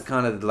 Isn't that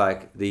kind of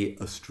like the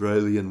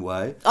Australian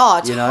way? Oh,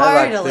 you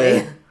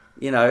totally.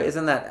 Know, like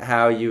isn't that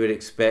how you would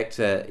expect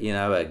a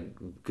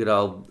good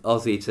old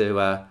Aussie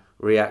to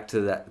react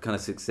to that kind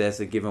of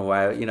success and give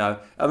away?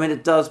 I mean,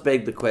 it does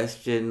beg the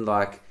question,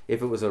 like,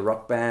 if it was a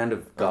rock band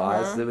of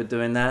guys that were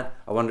doing that,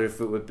 I wonder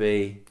if it would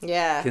be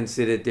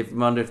considered different.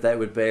 I wonder if that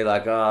would be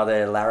like, oh,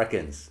 they're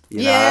larrikins.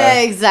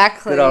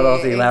 Exactly. Good old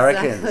Aussie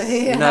larrikins. Do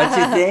you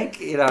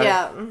think?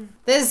 Yeah.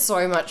 There's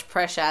so much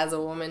pressure as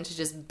a woman to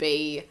just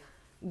be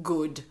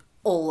good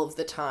all of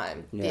the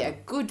time. Yeah. Be a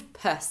good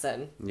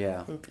person.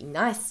 Yeah. And be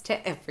nice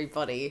to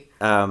everybody.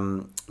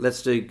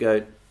 Let's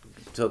go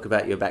talk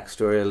about your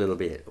backstory a little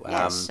bit.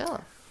 Yeah,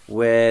 sure.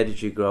 Where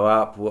did you grow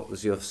up? What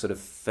was your sort of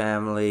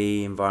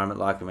family environment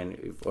like? I mean,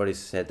 you've already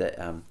said that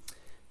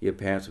your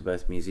parents were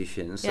both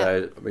musicians.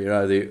 So,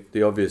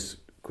 the obvious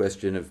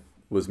question of,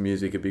 was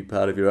music a big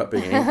part of your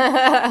upbringing?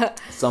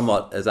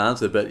 Somewhat as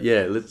answered, but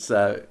yeah, let's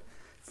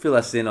fill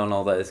us in on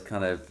all those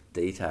kind of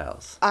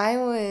details. I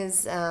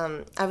was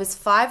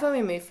 5 when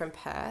we moved from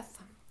Perth.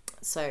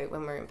 So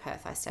when we were in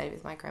Perth, I stayed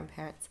with my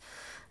grandparents.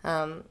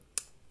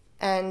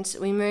 And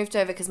we moved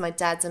over because my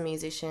dad's a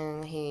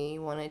musician. He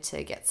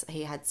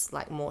had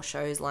like more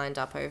shows lined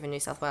up over New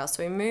South Wales.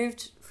 So we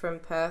moved from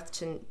Perth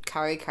to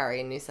Kurri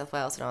Kurri in New South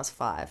Wales when I was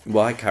 5.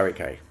 Why Kurri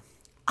Kurri?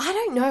 I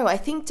don't know. I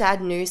think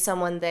Dad knew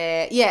someone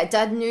there. Yeah,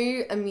 Dad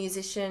knew a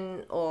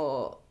musician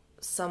or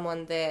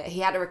someone there. He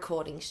had a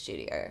recording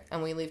studio,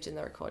 and we lived in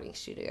the recording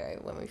studio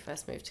when we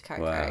first moved to Kurri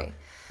Kurri.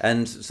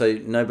 And so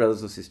no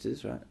brothers or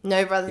sisters, right?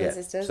 No brothers and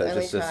sisters. So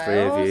only just the three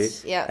of you.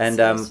 Yeah. And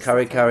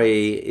Kurri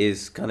Kurri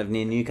is kind of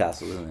near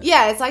Newcastle, isn't it?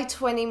 Yeah, it's like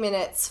 20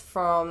 minutes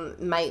from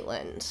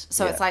Maitland.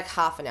 So it's like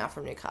half an hour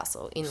from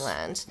Newcastle,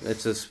 inland.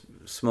 It's a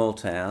small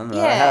town, right?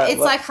 Yeah,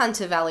 it's like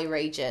Hunter Valley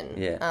region.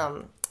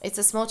 Yeah. It's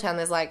a small town.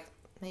 There's like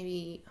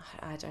maybe,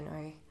 I don't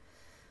know,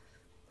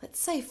 let's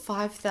say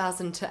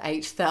 5,000 to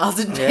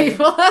 8,000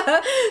 people.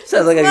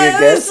 Sounds like a good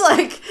guess.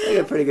 Like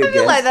a pretty good guess. I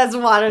feel like that's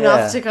wide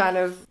enough to kind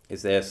of...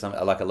 Is there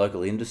like a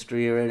local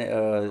industry or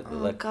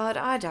anything? God,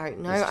 I don't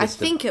know. I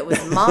think it was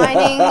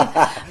mining,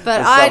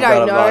 but I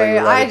don't know.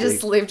 I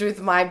just lived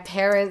with my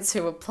parents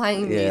who were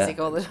playing music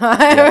all the time.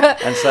 Yeah.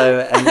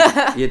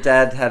 And your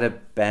dad had a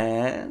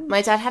band?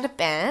 My dad had a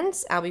band,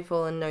 Albie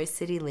Pool and No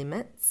City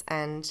Limits,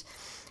 and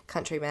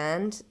country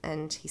band,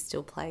 and he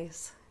still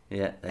plays.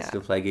 Yeah, they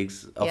still play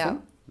gigs often? Yeah.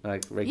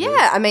 Like regularly?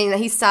 Yeah, I mean,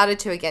 he started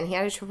to again. He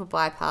had a triple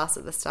bypass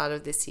at the start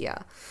of this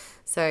year.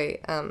 So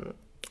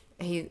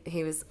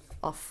he was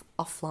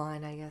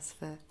offline, I guess,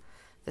 for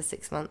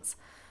 6 months.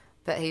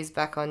 But he's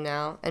back on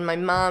now. And my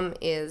mum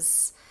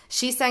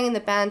she sang in the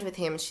band with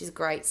him. She's a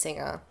great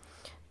singer.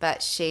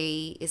 But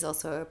she is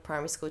also a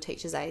primary school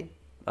teacher's aide.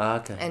 Oh,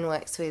 okay. And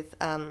works with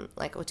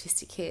like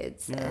autistic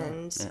kids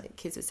and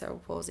kids with cerebral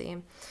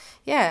palsy.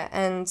 Yeah,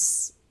 and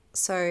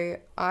So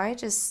I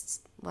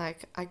just,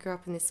 like, I grew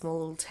up in this small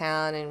little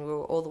town and we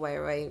were all the way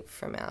away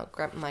from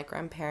my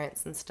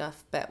grandparents and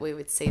stuff, but we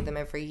would see them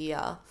every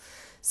year.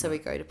 So we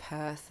go to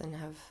Perth and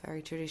have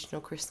very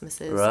traditional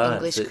Christmases, Right,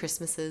 English so-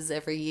 Christmases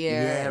every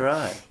year. Yeah,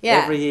 right.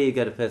 Yeah. Every year you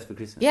go to Perth for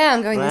Christmas. Yeah,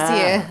 I'm going Wow. this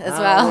year as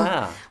Oh, well.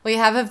 wow. We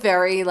have a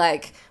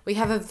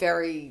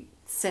very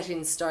set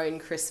in stone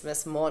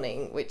Christmas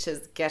morning, which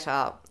is get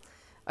up,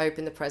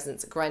 open the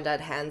presents. Granddad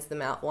hands them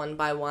out one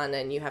by one,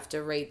 and you have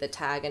to read the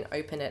tag and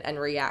open it and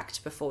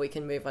react before we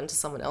can move on to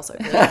someone else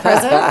opening a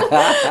present.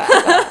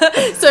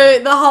 So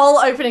the whole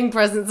opening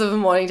presents of the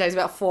morning takes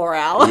about 4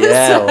 hours.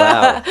 Yeah,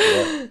 wow.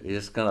 Yeah. You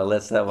just kind of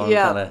let that one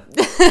Yeah. kind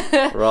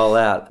of roll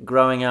out.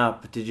 Growing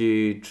up, did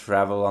you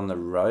travel on the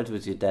road?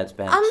 Was your dad's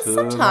band too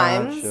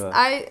Sometimes. much, or-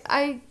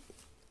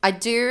 I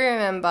do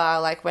remember,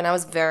 like, when I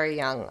was very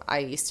young, I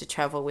used to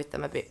travel with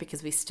them a bit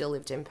because we still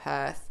lived in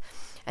Perth.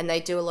 And they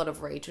do a lot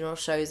of regional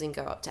shows and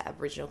go up to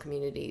Aboriginal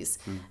communities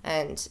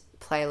and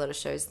play a lot of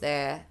shows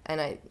there.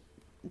 And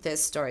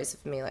there's stories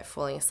of me, like,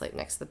 falling asleep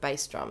next to the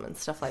bass drum and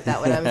stuff like that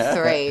when I'm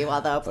 3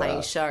 while they were playing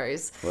Wow.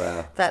 shows.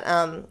 Wow.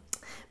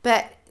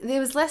 But there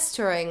was less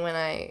touring when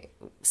I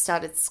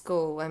started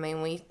school. I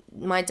mean,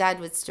 my dad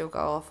would still go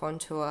off on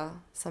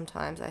tour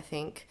sometimes, I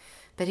think.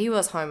 But he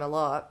was home a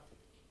lot.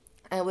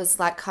 It was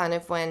like kind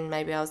of when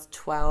maybe I was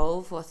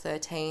 12 or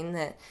 13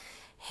 that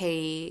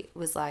he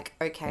was like,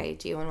 okay,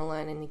 do you want to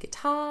learn any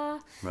guitar?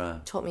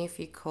 Right. Taught me a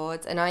few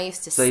chords. And I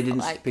used to... So you didn't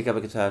like, pick up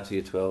a guitar till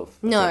you're 12?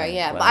 no, Okay.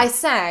 yeah. Wow. But I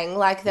sang.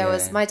 Like, there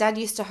was... Yeah. My dad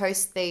used to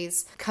host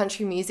these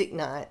country music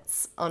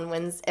nights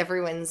on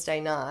every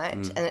Wednesday night.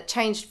 And it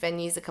changed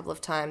venues a couple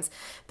of times.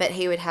 But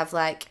he would have,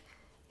 like...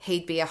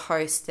 He'd be a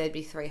host. There'd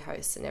be 3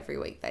 hosts. And every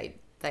week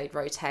they'd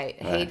rotate.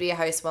 Right. He'd be a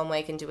host one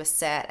week and do a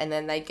set. And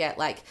then they'd get,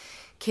 like...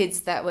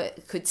 kids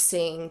that could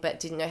sing but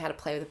didn't know how to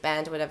play with a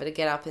band or whatever to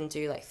get up and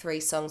do like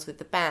 3 songs with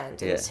the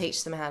band and Yeah.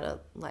 teach them how to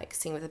like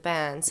sing with a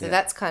band. So Yeah.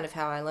 that's kind of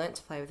how I learnt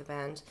to play with a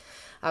band.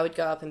 I would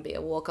go up and be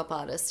a walk-up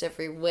artist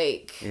every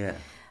week. Yeah.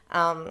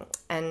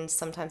 And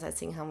sometimes I'd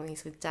sing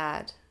harmonies with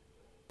Dad.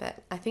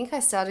 But I think I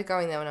started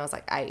going there when I was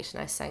like 8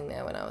 and I sang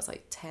there when I was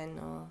like 10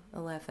 or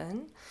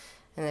 11.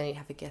 And then you'd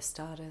have a guest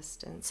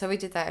artist. And so we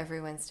did that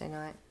every Wednesday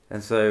night.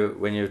 And so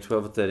when you were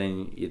 12 or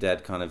 13, your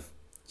dad kind of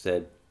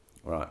said,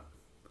 right.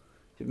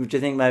 Do you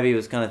think maybe he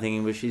was kind of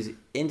thinking, well, she's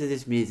into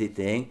this music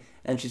thing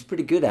and she's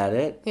pretty good at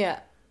it? Yeah.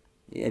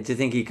 Yeah, do you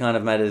think he kind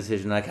of made a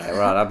decision, okay,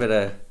 right, I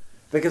better...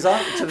 Because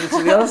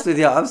to be honest with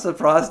you, I'm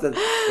surprised that,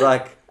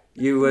 like,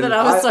 you would... That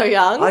I was so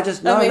young? I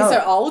just...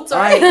 so old,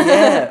 sorry.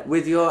 Yeah,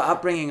 with your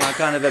upbringing, I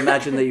kind of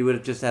imagined that you would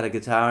have just had a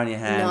guitar in your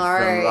hand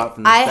right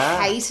from the I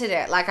start. hated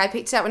it. Like, I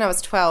picked it up when I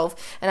was 12,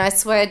 and I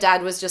swear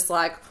Dad was just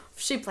like, if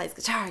she plays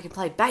guitar, I can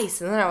play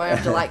bass, and then I won't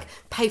have to, like,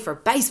 pay for a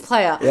bass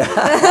player. So,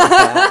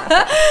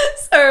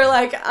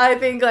 like, I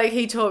think, like,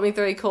 he taught me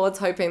 3 chords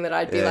hoping that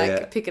I'd be,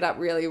 pick it up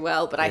really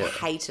well, but I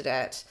hated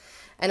it.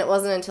 And it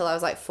wasn't until I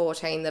was, like,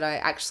 14 that I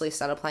actually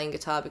started playing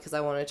guitar because I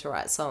wanted to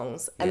write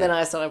songs. And then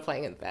I started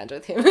playing in the band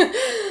with him.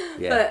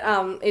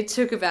 But it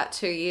took about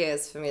 2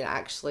 years for me to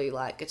actually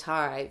like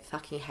guitar. I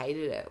fucking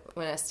hated it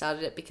when I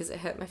started it because it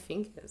hurt my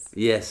fingers.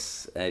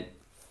 Yes,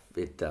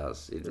 it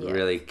does. It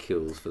really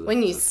kills for the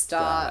When you for the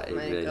start, It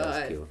my really God.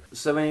 does kill.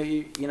 So when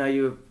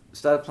you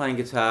started playing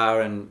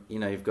guitar and,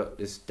 you've got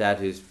this dad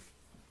who's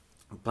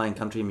playing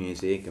country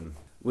music, and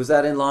was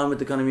that in line with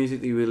the kind of music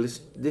that you were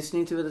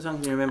listening to at the time?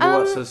 Can you remember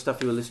what sort of stuff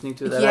you were listening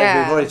to at that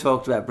age? We've already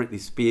talked about Britney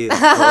Spears, of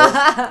course.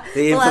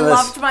 The Well, I infamous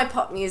loved my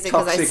pop music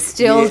because I Toxic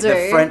still years, do.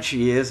 the French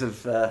years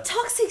of...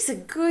 Toxic's a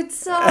good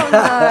song,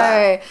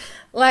 though.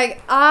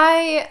 Like,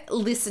 I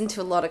listened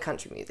to a lot of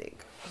country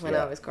music when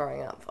I was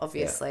growing up,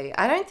 obviously.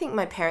 I don't think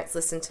my parents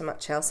listened to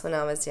much else when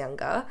I was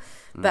younger,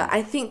 but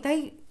I think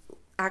they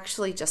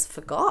actually just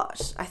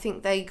forgot. I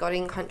think they got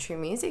in country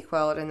music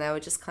world and they were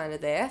just kind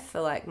of there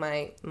for, like,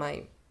 my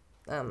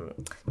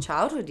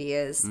childhood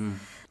years.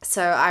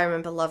 So I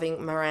remember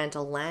loving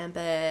Miranda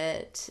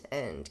Lambert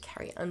and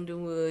Carrie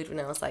Underwood when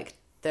I was, like,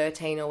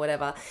 13 or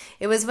whatever.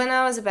 It was when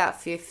I was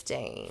about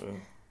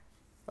 15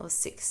 or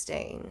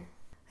 16.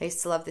 I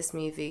used to love this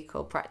movie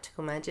called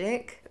Practical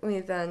Magic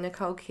with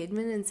Nicole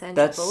Kidman and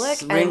Sandra Bullock.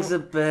 Rings a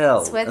bell.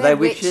 It's where Are they're they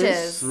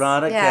witches?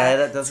 Right, okay,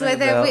 that does it's where ring a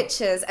they're bell.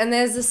 witches. And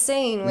there's a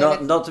scene where...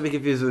 Not to be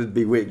confused with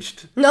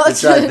Bewitched. Not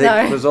which I to- think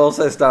no. was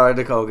also starring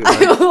Nicole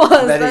Kidman. It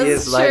was, many that's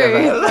years true.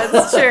 later.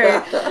 That's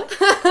true.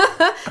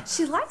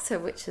 She likes her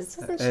witches,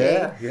 doesn't she?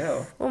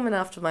 Yeah. Woman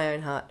after my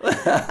own heart.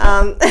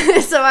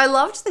 So I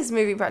loved this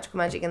movie, Practical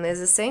Magic, and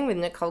there's a scene with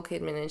Nicole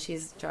Kidman and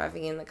she's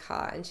driving in the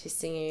car and she's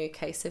singing A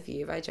Case of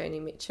You by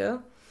Joni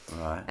Mitchell.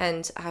 Right.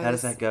 And How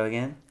does that go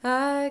again?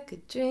 I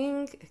could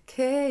drink a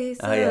case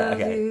of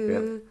okay.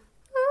 you.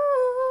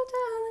 Oh,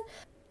 darling.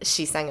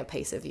 She sang A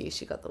Piece of You.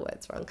 She got the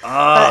words wrong. Oh,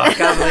 I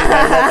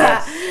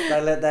can't believe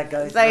they let that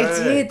go through. They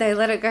did. They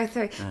let it go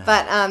through.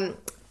 But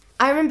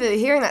I remember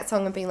hearing that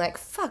song and being like,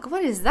 fuck,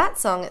 what is that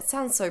song? It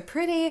sounds so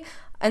pretty.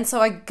 And so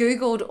I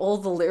Googled all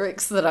the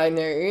lyrics that I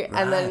knew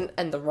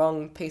and the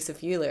wrong Piece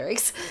of You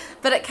lyrics.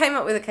 But it came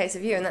up with A Case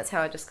of You, and that's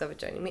how I discovered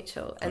Joni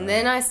Mitchell. And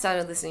then I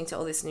started listening to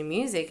all this new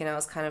music, and I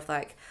was kind of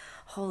like,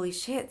 holy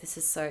shit, this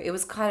is so... It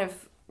was kind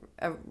of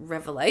a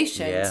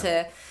revelation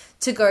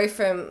to go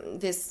from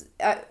this...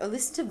 I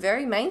listened to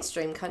very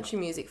mainstream country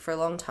music for a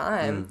long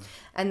time.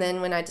 And then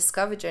when I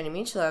discovered Joni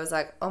Mitchell, I was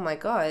like, oh my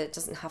God, it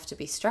doesn't have to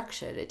be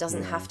structured. It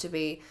doesn't have to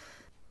be...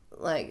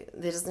 Like,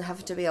 there doesn't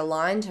have to be a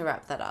line to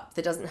wrap that up.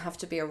 There doesn't have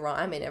to be a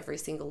rhyme in every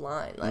single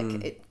line.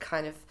 Like, it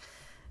kind of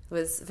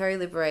was very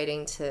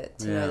liberating to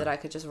know that I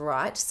could just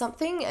write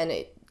something and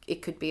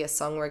it could be a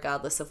song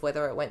regardless of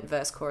whether it went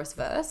verse, chorus,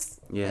 verse.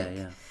 Yeah, like,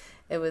 yeah.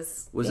 It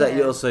was... Was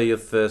that also your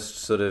first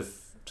sort of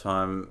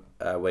time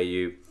where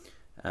you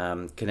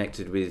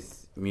connected with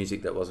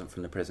music that wasn't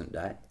from the present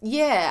day?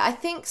 Yeah, I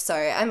think so.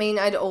 I mean,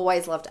 I'd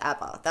always loved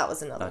ABBA. That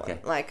was another one.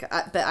 Like,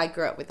 but I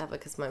grew up with ABBA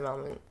because my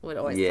mum would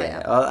always play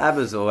ABBA. Oh,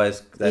 ABBA's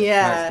always... It's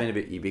been a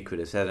bit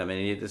ubiquitous, hasn't it? I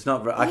mean, it's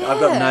not... I've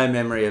got no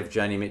memory of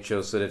Joni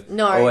Mitchell sort of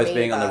always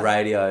being on the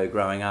radio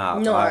growing up.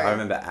 No. I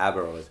remember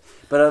ABBA always.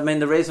 But, I mean,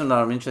 the reason that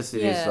I'm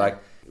interested is, like,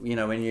 you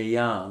know, when you're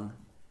young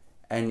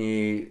and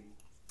you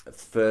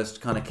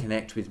first kind of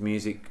connect with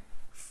music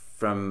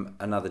from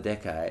another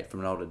decade,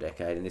 from an older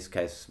decade, in this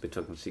case we're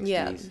talking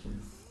 60s,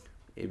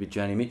 it'd be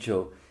Joni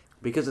Mitchell,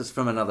 because it's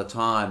from another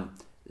time,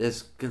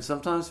 can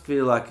sometimes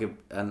feel like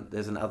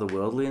there's an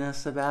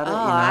otherworldliness about it,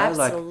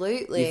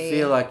 absolutely. Like, you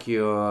feel like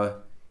you're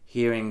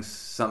hearing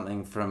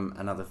something from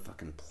another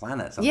fucking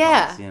planet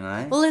sometimes, you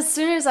know? Well, as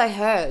soon as I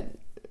heard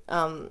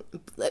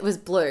it was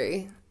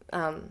Blue,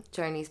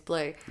 Joni's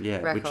Blue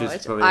record, which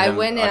is probably... I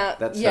went out...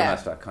 That's the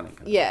most iconic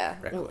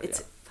record. Well,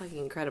 it's fucking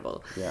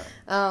incredible. Yeah.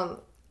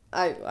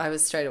 I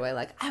was straight away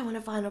like, I want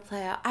a vinyl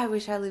player. I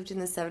wish I lived in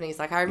the 70s.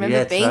 Like, I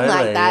remember being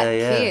like that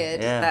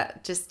kid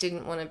that just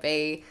didn't want to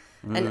be...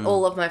 And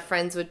all of my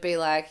friends would be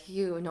like,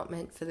 you were not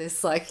meant for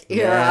this, like,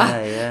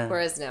 era.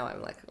 Whereas now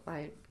I'm like,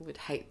 I would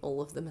hate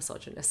all of the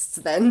misogynists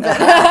then.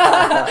 But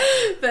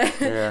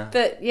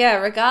yeah,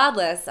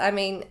 regardless. I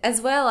mean,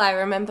 as well, I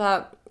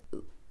remember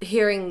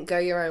hearing Go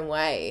Your Own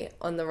Way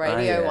on the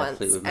radio once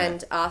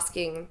and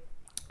asking...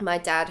 my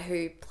dad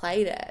who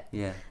played it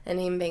and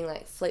him being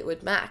like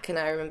Fleetwood Mac, and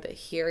I remember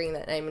hearing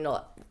that name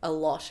a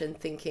lot and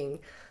thinking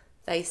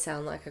they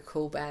sound like a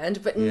cool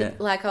band, but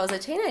like I was a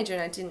teenager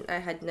and I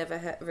had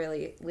never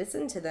really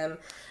listened to them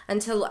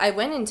until I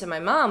went into my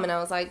mum and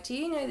I was like, do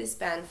you know this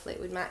band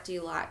Fleetwood Mac, do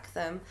you like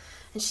them?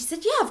 And she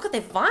said, yeah, I've got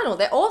their vinyl,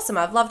 they're awesome,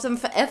 I've loved them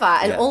forever.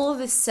 And all of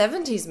this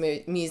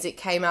 70s music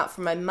came out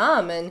from my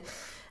mum,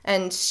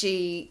 and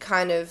she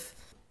kind of...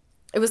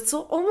 It was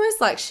almost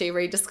like she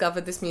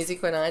rediscovered this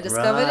music when I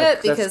discovered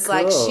it, because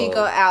like she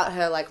got out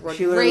her like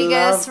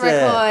Rodriguez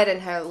record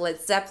and her Led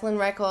Zeppelin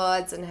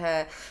records and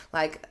her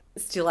like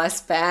Still I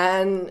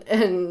Span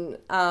and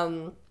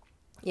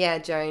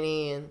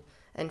Joni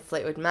and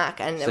Fleetwood Mac,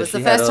 and it was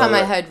the first time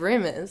I heard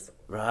Rumours.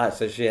 Right,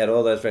 so she had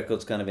all those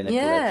records kind of in a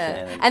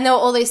collection. And there were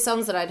all these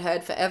songs that I'd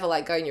heard forever,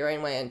 like Going Your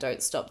Own Way and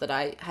Don't Stop, that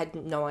I had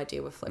no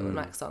idea were Fleetwood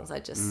Mac songs. I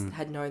just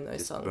had known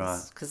those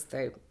songs because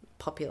they're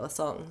popular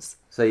songs.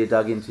 So you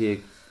dug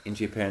into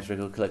your parents'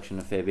 record collection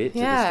a fair bit to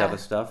discover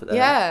stuff at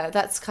that age?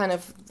 That's kind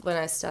of when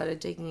I started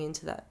digging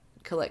into that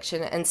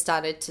collection and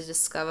started to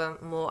discover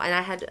more. And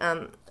I had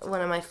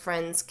one of my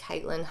friends,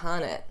 Caitlin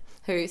Harnett,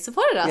 who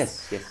supported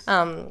us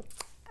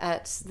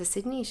at the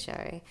Sydney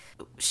show.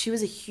 She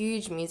was a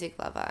huge music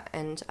lover,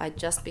 and I'd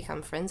just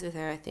become friends with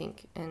her, I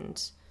think.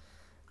 And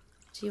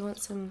do you want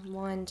some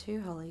wine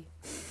too, Holly?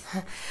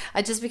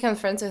 I'd just become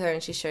friends with her,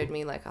 and she showed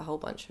me like a whole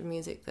bunch of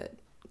music that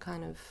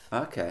kind of...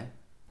 Okay.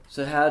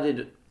 So how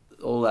did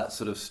all that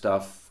sort of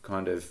stuff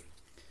kind of...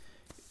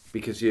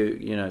 Because so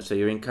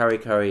you're in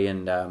Curry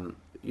and,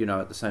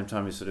 at the same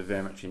time you're sort of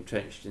very much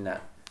entrenched in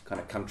that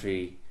kind of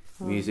country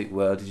music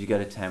world. Did you go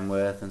to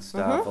Tamworth and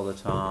stuff all the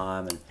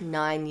time? And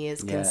 9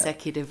 years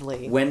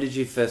consecutively. When did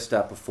you first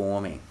start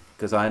performing?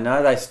 Because I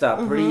know they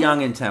start pretty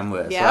young in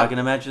Tamworth. So I can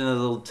imagine a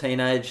little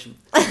teenage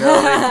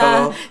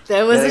melody.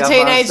 There was a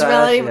teenage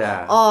melody.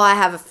 Yeah. Oh, I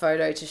have a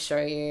photo to show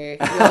you.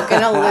 You're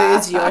going to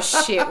lose your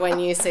shit when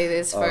you see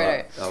this photo.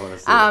 Right, I want to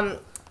see it.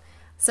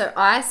 So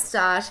I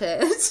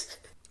started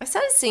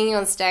singing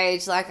on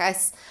stage. Like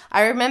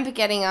I remember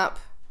getting up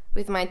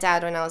with my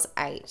dad when I was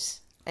 8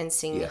 and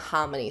singing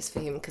harmonies for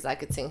him, because I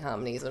could sing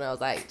harmonies when I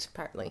was 8,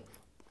 apparently.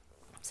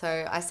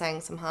 So I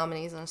sang some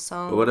harmonies on a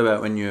song. But what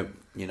about when you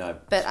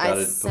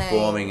started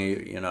performing,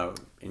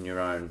 in your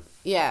own...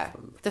 Yeah.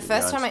 The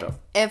first time I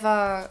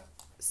ever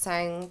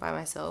sang by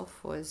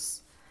myself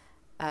was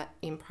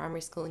in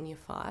primary school in year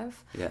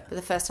 5. Yeah. But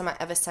the first time I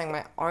ever sang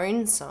my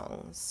own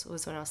songs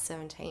was when I was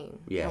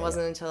 17. It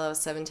wasn't until I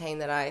was 17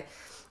 that I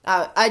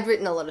I'd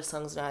written a lot of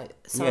songs and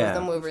some of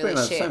them were it's really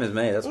pretty much shit. same as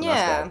me. That's what I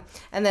Yeah. started.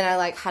 And then I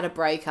like had a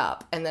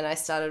breakup and then I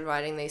started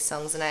writing these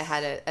songs and I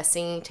had a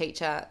singing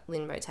teacher,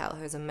 Lynn Motel,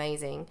 who's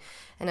amazing.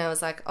 And I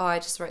was like, oh, I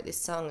just wrote this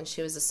song, and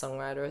she was a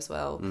songwriter as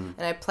well. And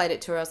I played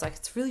it to her. I was like,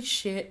 it's really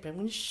shit, but I'm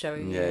going to show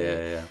you.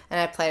 Yeah. And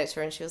I played it to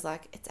her and she was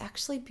like, it's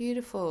actually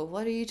beautiful.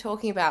 What are you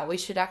talking about? We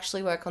should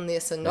actually work on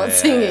this and not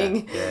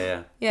singing.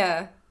 Yeah.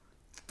 Yeah.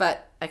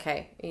 But,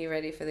 okay, are you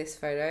ready for this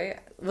photo?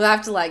 We'll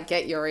have to, like,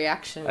 get your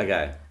reaction.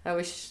 Okay. I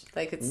wish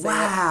they could see it.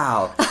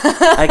 Wow.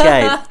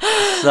 Okay,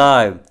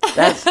 so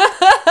that's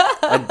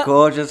a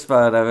gorgeous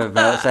photo of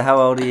Mel. So how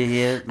old are you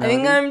here, I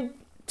think Melody? I'm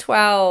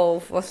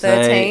 12 or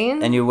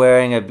 13. And you're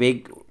wearing a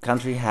big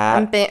country hat.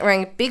 I'm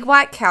wearing a big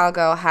white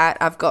cowgirl hat.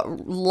 I've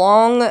got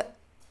long,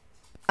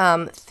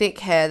 thick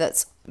hair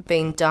that's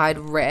been dyed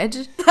red.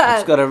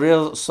 It's got a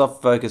real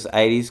soft focus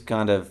 80s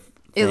kind of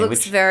thing, It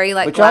looks very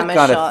like which I glamour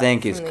kind of shot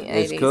think from is the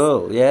is 80s.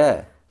 cool.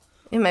 Yeah.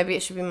 Yeah, maybe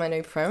it should be my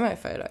new promo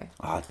photo.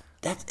 Oh,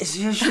 that is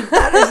an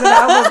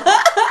album.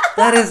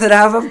 That is an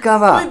album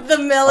cover. With the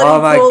melody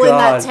Oh my pool in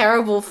that God.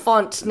 terrible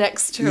font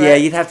next to Yeah,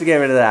 it. you'd have to get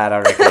rid of that, I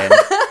reckon.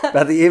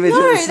 But the image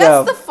No,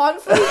 itself, that's the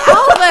font for the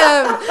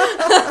album.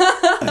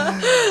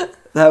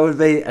 that would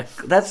be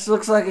that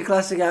looks like a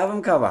classic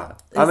album cover.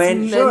 I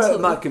mean, sure, mental.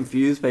 it might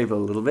confuse people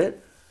a little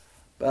bit,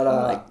 but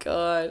Oh my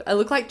God. I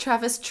look like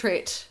Travis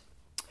Tritt.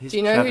 who's Do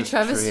you know who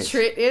Travis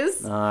Tritt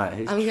is? No,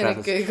 who's I'm going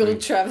to Travis Google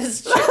Tritt?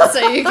 Travis Tritt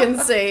so you can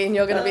see, and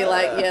you're going to be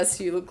like, yes,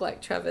 you look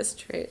like Travis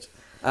Tritt.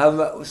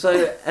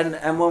 So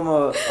and one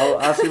more. I'll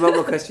ask you one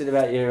more question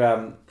about your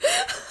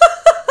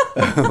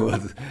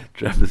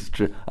Travis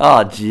Tritt.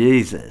 Oh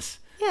Jesus,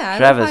 Yeah, I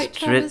Travis look like Tritt.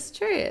 Travis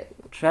Tritt.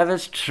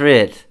 Travis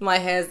Tritt. My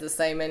hair's the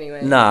same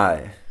anyway.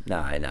 No.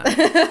 No.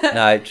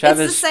 Travis. It's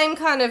the same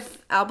kind of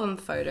album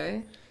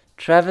photo.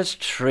 Travis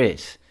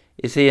Tritt.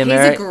 Is he He's a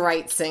American?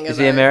 great singer. Is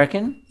he though.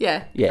 American?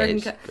 Yeah. Yeah, Freddie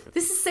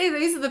he's-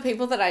 these are the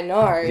people that I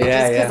know. Yeah,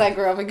 just because yeah. I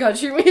grew up in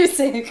country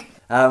music.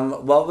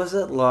 What was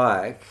it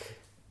like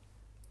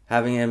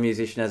having a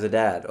musician as a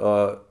dad?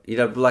 Or,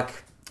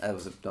 like, that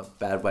was a not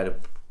bad way to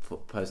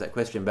pose that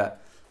question,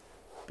 but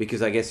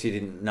because I guess you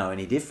didn't know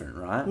any different,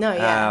 right? No,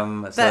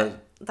 yeah. So,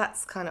 but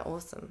that's kind of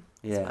awesome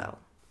as Yeah. well.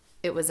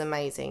 It was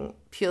amazing.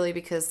 Purely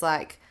because,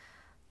 like,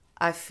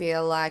 I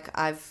feel like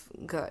I've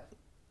got,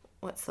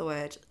 what's the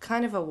word?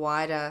 Kind of a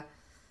wider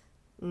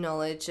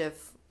knowledge of,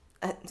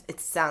 it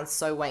sounds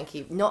so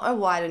wanky, not a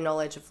wider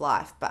knowledge of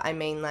life, but I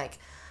mean, like,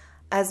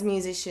 as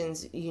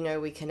musicians,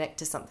 we connect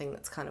to something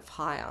that's kind of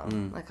higher,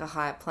 like a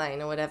higher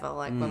plane or whatever,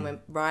 like when we're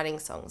writing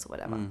songs or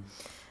whatever.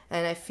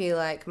 And I feel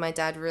like my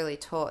dad really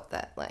taught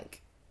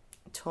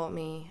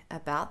me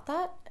about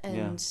that,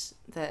 and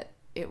that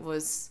it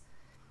was,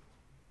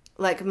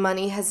 like,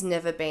 money has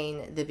never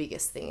been the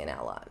biggest thing in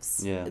our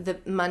lives. Yeah. The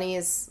money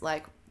is,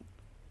 like,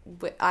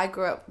 I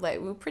grew up, like,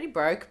 we were pretty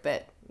broke,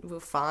 but we were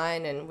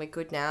fine and we're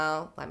good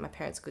now. Like, my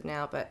parents are good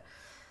now, but,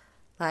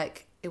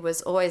 like, it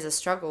was always a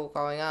struggle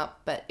growing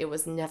up, but it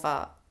was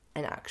never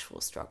an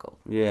actual struggle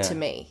to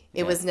me.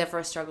 It was never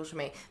a struggle to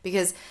me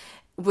because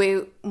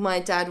my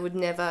dad would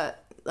never,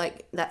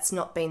 like, that's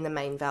not been the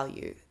main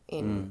value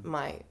in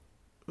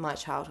my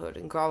childhood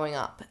and growing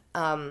up.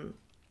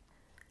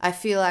 I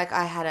feel like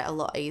I had it a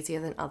lot easier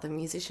than other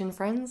musician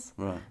friends.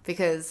 Right.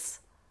 Because,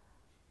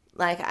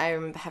 like, I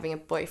remember having a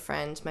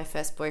boyfriend, my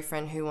first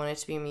boyfriend, who wanted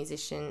to be a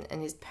musician,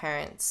 and his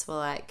parents were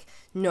like,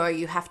 no,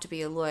 you have to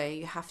be a lawyer,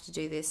 you have to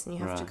do this, and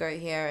you have to go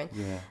here.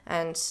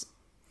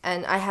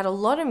 And I had a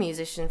lot of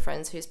musician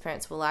friends whose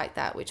parents were like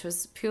that, which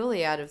was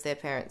purely out of their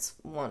parents'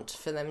 want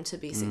for them to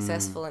be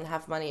successful and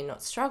have money and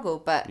not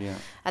struggle. But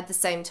at the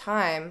same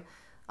time,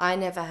 I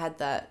never had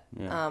that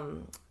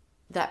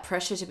that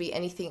pressure to be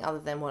anything other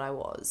than what I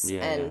was.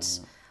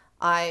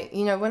 I,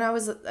 when I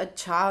was a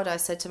child, I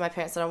said to my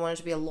parents that I wanted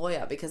to be a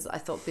lawyer because I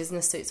thought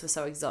business suits were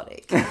so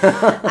exotic.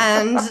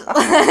 and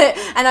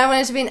I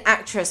wanted to be an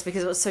actress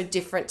because it was so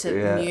different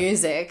to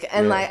music.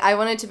 And, like, I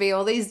wanted to be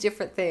all these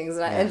different things.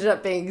 And I ended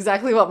up being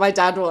exactly what my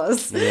dad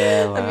was.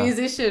 A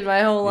musician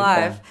my whole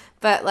life.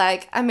 But,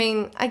 like, I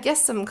mean, I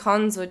guess some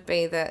cons would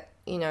be that,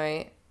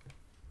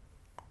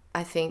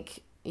 I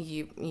think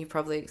you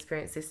probably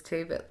experienced this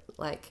too, but,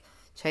 like,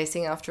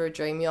 chasing after a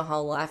dream your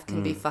whole life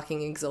can be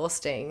fucking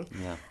exhausting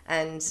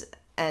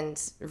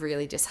and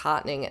really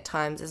disheartening at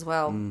times as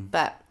well.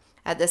 But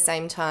at the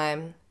same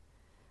time,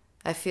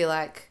 I feel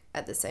like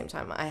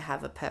I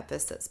have a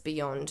purpose that's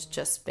beyond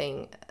just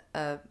being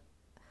a,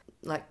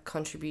 like,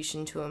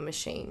 contribution to a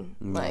machine.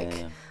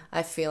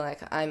 I feel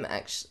like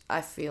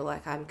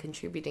I'm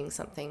contributing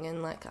something,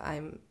 and, like,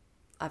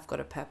 I've got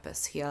a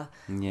purpose here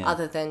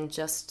other than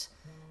just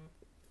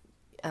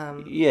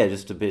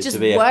just to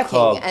be working a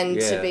cog, and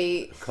to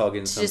be a cog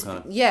in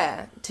some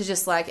kind. To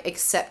just, like,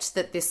 accept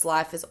that this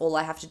life is all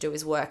I have to do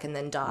is work and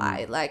then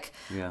die.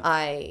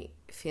 I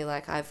feel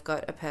like I've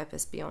got a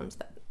purpose beyond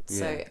that.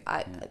 So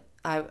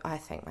I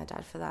thank my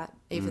dad for that,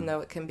 even though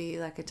it can be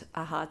like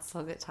a hard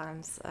slog at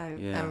times.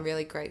 I'm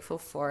really grateful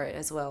for it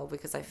as well,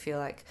 because I feel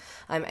like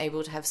I'm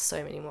able to have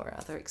so many more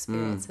other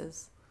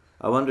experiences.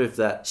 I wonder if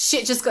that...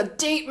 Shit just got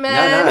deep,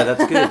 man. No,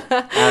 that's good.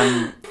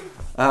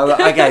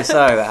 Okay,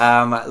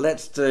 so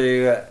let's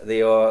do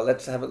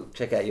let's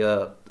check out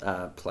your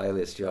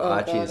playlist, your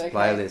iTunes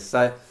playlist.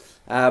 So,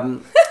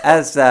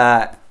 as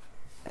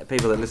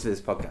people that listen to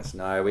this podcast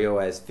know, we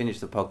always finish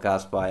the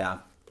podcast by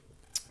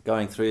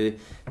going through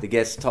the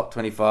guest top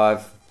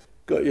 25.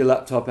 Got your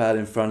laptop out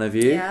in front of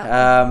you.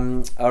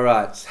 Yeah. All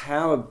right.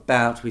 How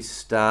about we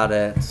start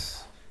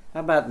at? How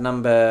about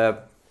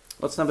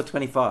what's number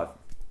 25?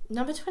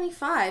 Number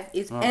 25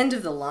 is End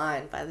of the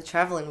Line by the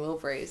Travelling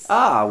Wilburys.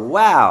 Ah,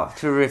 wow.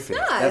 Terrific.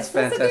 Nice. That's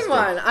fantastic. That's a good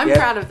one. I'm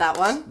proud of that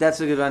one. That's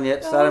a good one, yeah.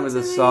 Starting with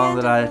a song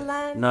that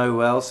I know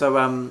well.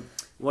 So,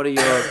 what are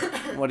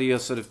your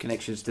sort of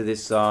connections to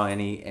this song?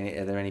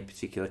 Are there any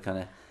particular kind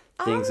of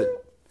things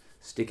that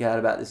stick out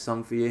about this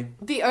song for you?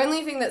 The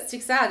only thing that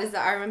sticks out is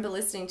that I remember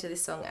listening to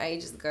this song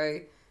ages ago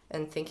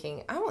and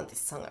thinking, I want this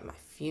song at my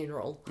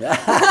funeral. And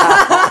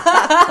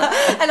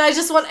I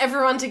just want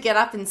everyone to get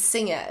up and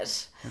sing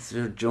it. That's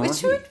a jaunty.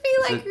 Which would be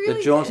like really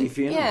a jaunty good.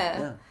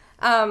 funeral.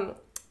 Yeah.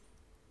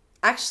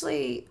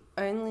 Actually,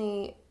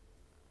 I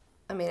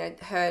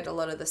heard a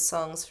lot of the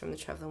songs from the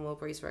Travelling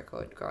Wilburys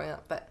record growing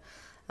up, but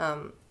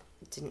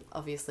didn't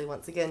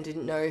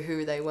know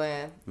who they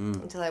were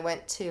until I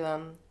went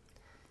to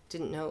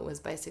didn't know it was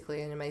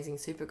basically an amazing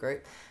supergroup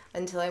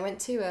until I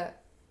went to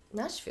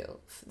Nashville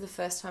the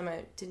first time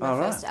I did my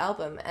first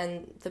album,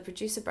 and the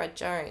producer Brad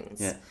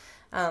Jones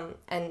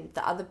and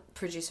the other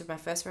producer of my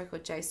first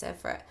record, Jay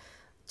Severt,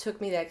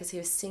 took me there because he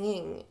was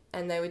singing,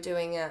 and they were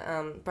doing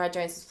Brad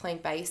Jones was playing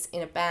bass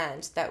in a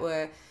band that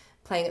were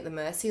playing at the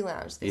Mercy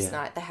Lounge this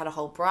night. They had a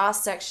whole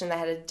brass section. They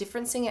had a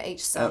different singer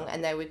each song,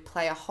 and they would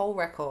play a whole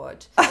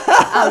record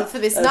for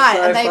this night.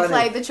 So and they funny.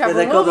 played the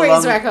Travelling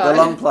Wilburys record. The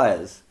long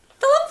players.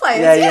 The long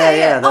players,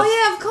 yeah. Oh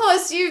yeah, of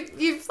course. You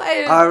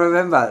played it. I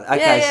remember.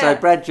 Okay, Yeah. so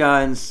Brad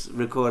Jones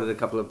recorded a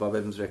couple of Bob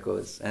Evans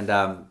records, and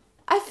I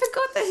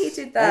forgot that he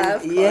did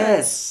that.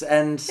 yes,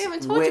 and We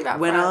haven't talked about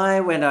when Brad. I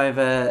went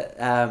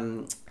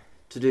over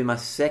to do my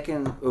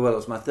second, well, it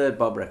was my third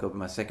Bob record, but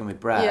my second with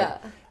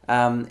Brad.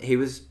 He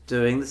was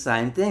doing the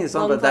same thing. It's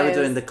on, but they were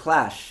doing the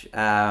Clash.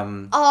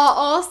 Oh,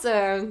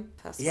 awesome!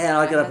 Yeah, and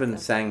I got up and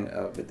sang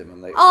with them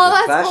on the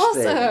that's Clash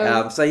awesome.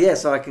 thing.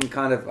 So I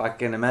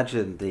can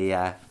imagine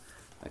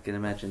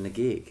the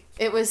gig.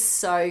 It was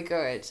so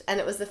good, and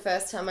it was the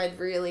first time I'd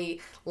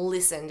really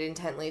listened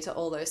intently to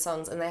all those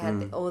songs, and they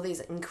had all these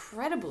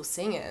incredible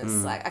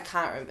singers. Like, I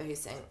can't remember who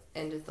sang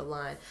End of the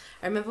Line.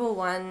 I remember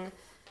one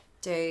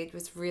dude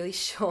was really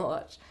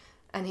short,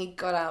 and he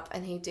got up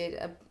and he did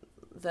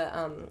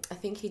I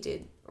think he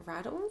did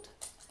Rattled,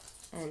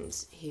 and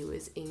he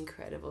was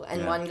incredible.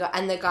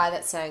 And the guy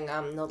that sang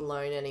Not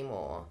Alone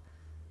Anymore,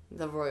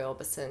 the Roy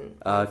Orbison.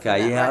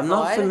 Okay, yeah, I'm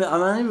not I'm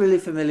only really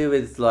familiar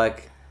with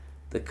like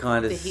the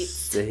kind of the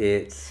hits. The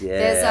hits,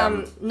 yeah.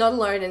 There's Not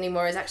Alone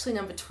Anymore is actually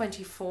number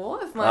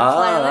 24 of my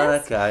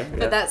playlist. Okay. Yeah.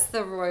 But that's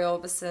the Roy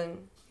Orbison.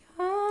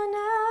 You're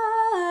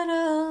not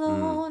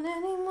alone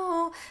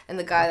anymore. And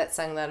the guy that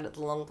sang that at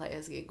the Long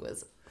Players gig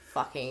was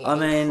fucking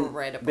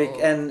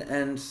incredible.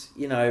 And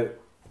you know,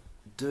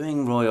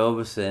 doing Roy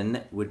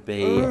Orbison would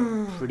be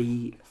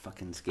pretty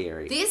fucking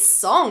scary. This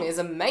song is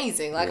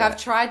amazing. Like, I've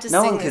tried to sing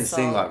this song. No one can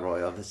sing like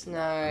Roy Orbison.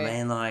 No. I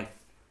mean, like...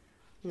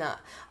 No.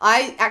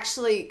 I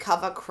actually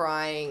cover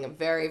crying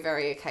very,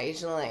 very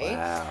occasionally.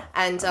 Wow.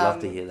 And I'd love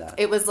to hear that.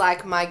 It was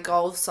like my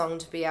goal song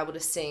to be able to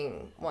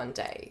sing one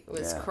day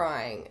was Yeah.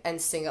 Crying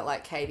and sing it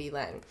like Katie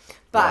Lang.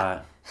 But...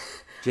 Right.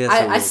 Just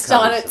I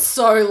started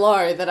so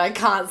low that I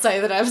can't say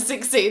that I've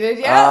succeeded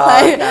yet.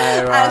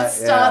 I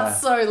start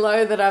so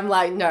low that I'm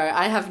like, no,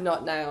 I have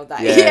not nailed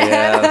that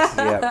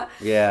yet.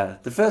 Yeah.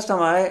 The first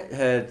time I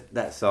heard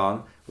that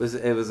song was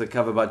a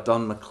cover by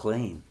Don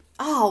McLean.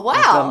 Oh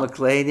wow! Don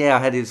McLean, yeah, I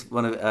had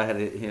one of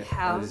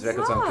his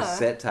records on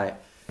cassette tape,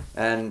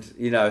 and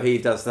you know he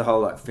does the whole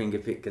like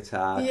fingerpick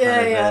guitar kind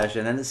of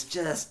version, and it's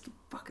just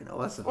fucking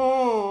awesome.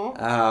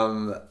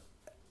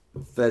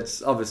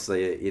 But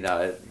obviously, you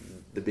know,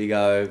 the Big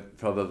O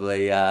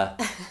probably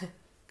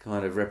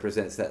kind of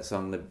represents that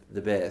song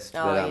the best.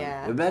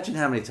 Imagine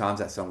how many times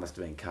that song must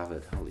have been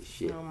covered. Holy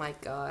shit! Oh my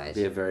god! It'd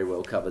be a very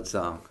well covered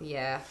song.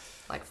 Yeah,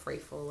 like Free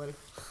Fallin'.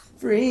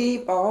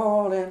 Free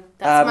Fallin'.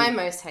 That's my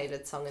most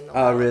hated song in the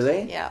world. Oh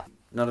really? Yeah.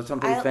 Not a Tom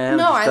Petty fan?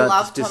 No, I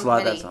love Tom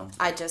dislike Petty. That song.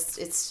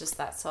 It's just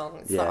that song.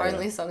 It's the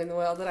only song in the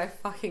world that I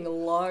fucking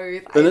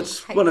loathe. But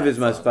it's one of his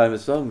most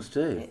famous songs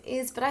too. It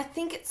is, but I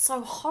think it's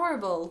so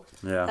horrible.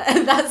 Yeah.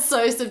 And that's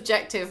so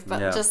subjective,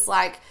 but just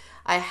like,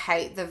 I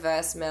hate the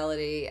verse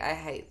melody. I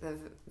hate the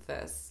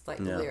verse, like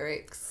the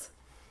lyrics.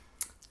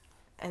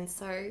 And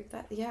so, All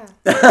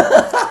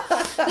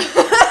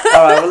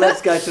right, well,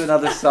 let's go to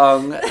another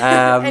song.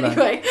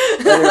 Anyway.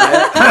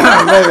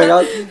 Moving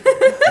on.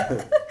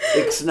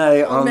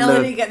 Ixnay on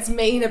Melody gets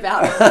mean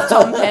about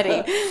Tom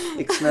Petty.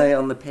 Ixnay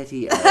on the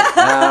Petty.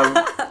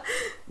 How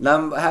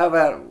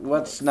about,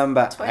 what's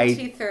number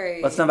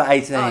 23. What's number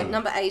 18? Oh,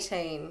 number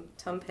 18.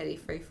 Tom Petty,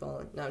 Free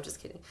Falling. No, I'm just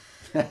kidding.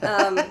 Why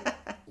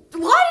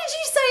did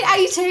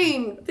you say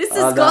 18? This is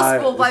Oh, no,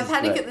 Gospel this by is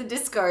Panic great. at the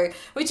Disco,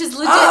 which is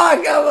legit. I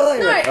can't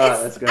believe No, it. Oh,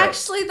 that's it's great.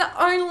 actually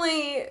the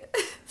only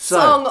So-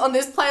 song on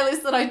this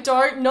playlist that I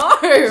don't know.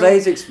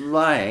 Please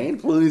explain.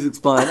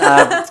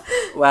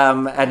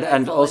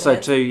 And also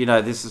ahead. too, you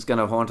know, this is going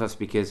to haunt us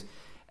because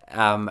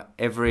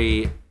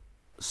every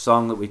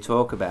song that we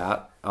talk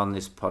about on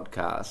this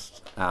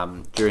podcast,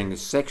 during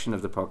this section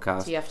of the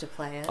podcast, Do you have to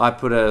play it? I've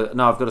got a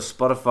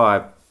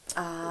Spotify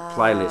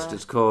playlist.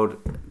 It's called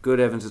Good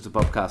Evans It's a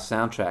Bobcast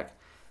Soundtrack.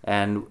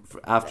 And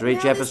after each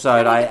Now this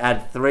episode, I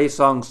Panic- add 3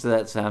 songs to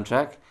that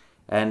soundtrack.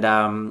 And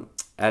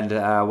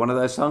one of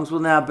those songs will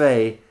now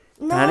be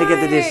Panic at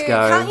the Disco.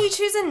 Can't you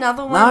choose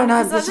another one?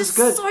 No, Because this there's is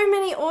good. so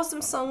many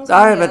awesome songs No,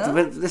 on here.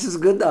 but this is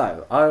good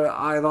though.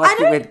 I like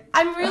it.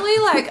 I'm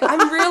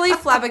really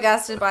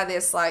flabbergasted by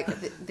this,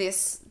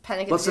 this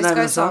Panic at What's the the name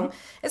Disco of the song? song.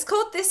 It's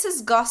called This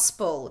Is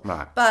Gospel.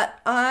 Right. But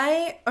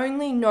I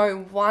only know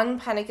one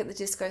Panic at the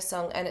Disco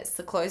song, and it's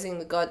the Closing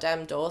the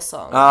Goddamn Door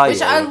song, Oh, which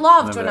yeah, I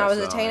loved remember when that I was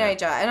a song, yeah.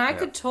 teenager, and I Yeah.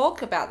 could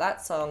talk about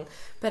that song,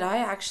 but I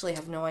actually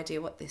have no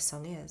idea what this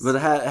song is. But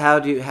how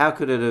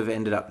could it have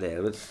ended up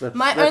there? Let's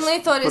My let's only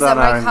thought is put that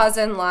on our my own-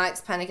 cousin likes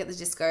Panic at the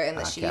Disco and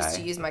that she used Okay.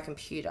 to use my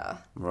computer.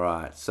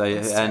 Right.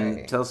 So So-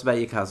 and tell us about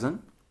your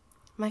cousin.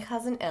 My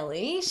cousin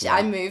Ellie, Yeah.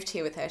 I moved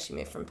here with her. She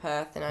moved from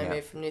Perth, and I Yeah.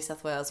 moved from New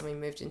South Wales, and we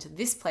moved into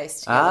this place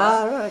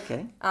together. Right.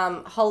 Okay.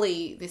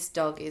 Holly, this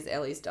dog, is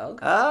Ellie's dog.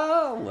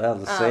 Oh well,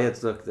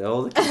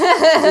 all the.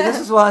 See, this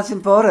is why it's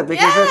important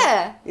because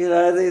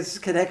Yeah. these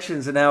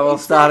connections are now all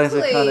starting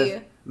to kind of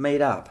Exactly.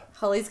 meet up.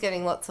 Holly's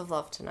getting lots of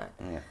love tonight.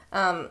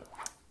 Yeah.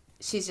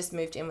 She's just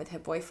moved in with her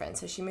boyfriend,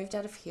 so she moved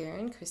out of here,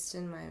 and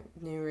Kristen, my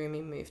new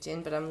roomie, moved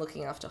in. But I'm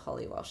looking after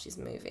Holly while she's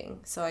moving,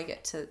 so I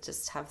get to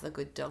just have the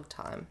good dog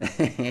time.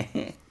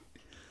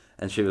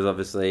 And she was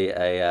obviously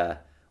a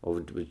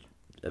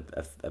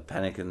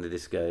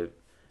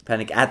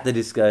Panic at the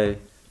Disco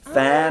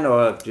fan,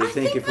 or do you I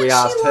think think if we that she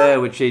asked her,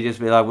 would she just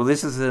be like, "Well,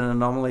 this is an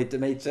anomaly to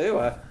me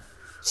too"?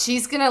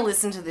 She's going to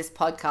listen to this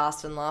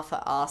podcast and laugh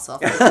her ass off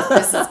because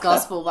This Is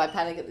Gospel by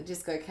Panic at the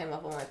Disco came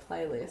up on my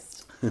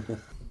playlist.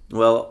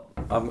 Well,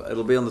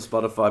 it'll be on the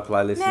Spotify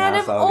playlist Man, now,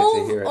 of so I'll get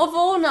to hear it.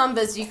 all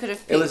numbers you could have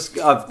picked. It was,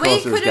 of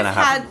course, it was going to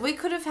happen. We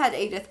could have had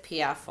Edith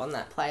Piaf on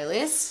that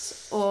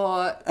playlist,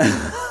 or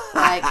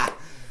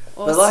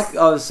But like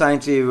I was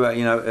saying to you,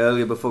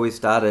 earlier before we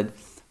started,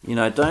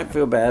 don't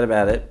feel bad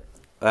about it,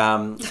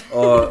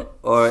 or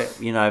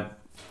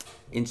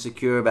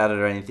insecure about it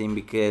or anything,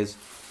 because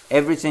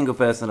every single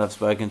person I've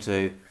spoken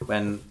to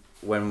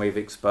when we've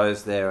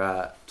exposed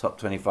their top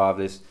 25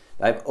 list,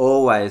 they've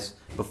always,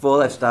 before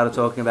they've started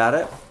talking about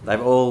it,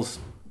 they've all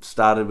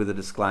started with a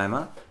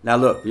disclaimer. Now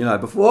look,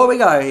 before we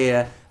go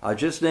here, I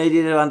just need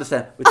you to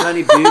understand. With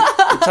Tony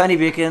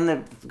Buchan,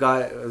 the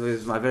guy who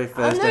was my very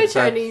first I know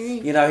episode, Tony.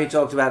 he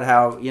talked about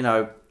how,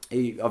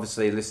 he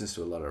obviously listens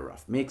to a lot of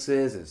rough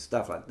mixes and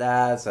stuff like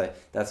that, so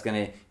that's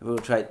going to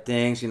infiltrate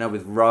things.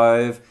 With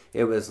Rove,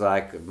 it was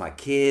like my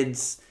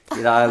kids,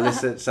 I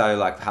listen, so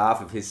like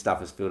half of his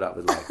stuff is filled up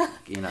with like,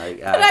 but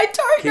I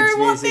don't kids'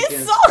 know what music this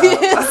and song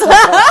stuff.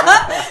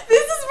 is.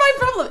 This is my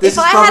problem. This if is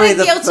I probably had a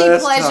the guilty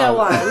first pleasure time.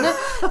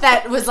 one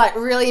that was like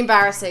really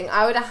embarrassing,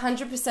 I would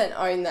 100%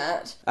 own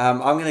that. I'm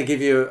going to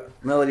give you,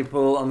 Melody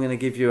Pool, I'm going to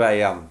give you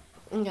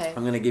Okay.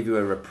 I'm going to give you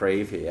a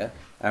reprieve here,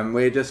 and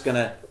we're going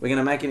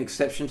to make an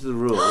exception to the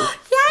rule.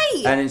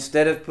 Yay! And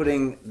instead of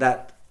putting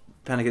that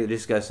Panic at the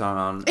Disco song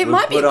on, It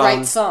might be a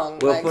great song.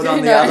 We'll like, put who on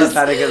the knows? other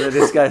Panic at the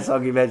Disco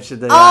song you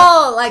mentioned.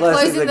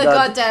 Closing the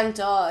goddamn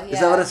door. Yeah. Is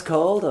that what it's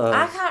called? Or?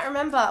 I can't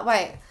remember.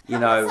 Wait. You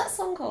know- What's that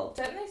song called?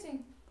 Don't they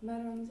sing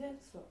Murder on the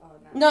Dance Floor? Oh,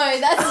 no. No,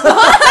 that's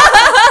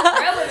not.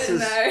 Relevant,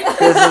 though.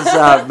 This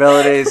is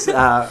Melody's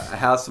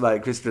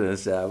housemate, Kristen,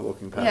 is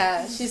walking past.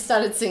 Yeah, she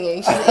started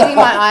singing. She's eating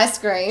my ice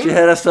cream. She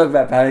heard us talk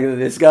about Panic at the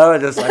Disco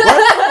and just like,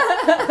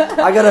 what?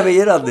 I gotta be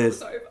in on this.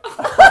 Sober.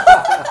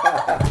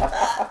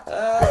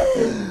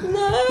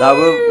 No,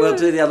 we'll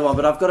do the other one,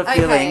 but I've got a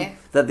feeling Okay.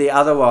 that the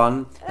other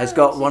one has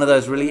got one of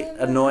those really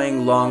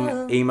annoying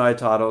long emo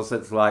titles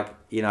that's like,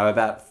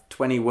 about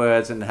 20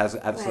 words and has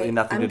absolutely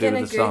nothing to do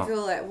with the song. I'm going to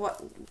Google it.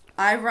 What?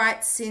 I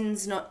write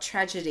sins, not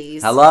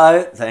tragedies.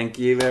 Hello, thank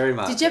you very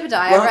much. Did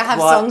Jebediah ever have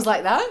songs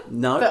like that?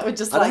 No, That were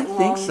just I like don't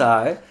think long,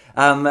 so.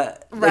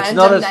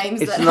 Random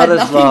names it's that not had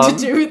as nothing long. to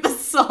do with the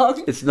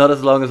song. It's not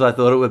as long as I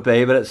thought it would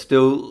be, but it's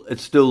still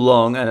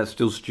long and it's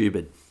still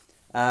stupid.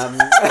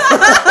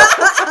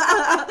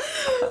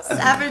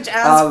 Savage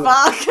as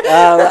fuck.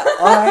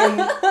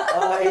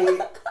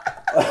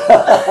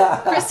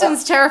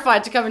 Kristen's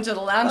terrified to come into the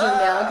lounge room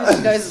now because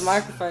she knows the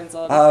microphone's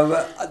on.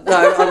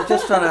 No, I'm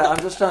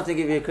just trying to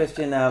give you a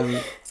question.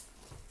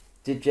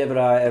 Did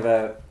Jebediah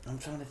ever? I'm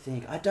trying to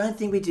think. I don't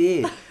think we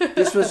did.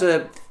 This was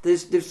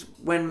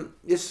when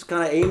this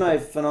kind of emo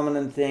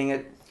phenomenon thing.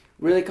 It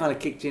really kind of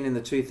kicked in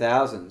the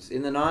 2000s.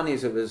 In the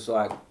 90s, it was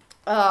like,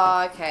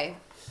 Oh, okay.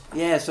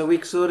 yeah. So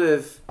we sort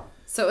of,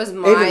 So it was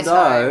my even time.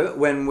 though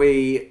when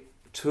we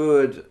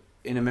toured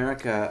in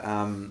America,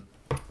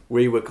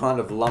 we were kind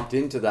of lumped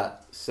into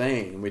that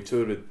scene. We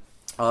toured with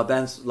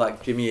bands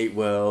like Jimmy Eat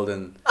World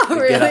and Oh,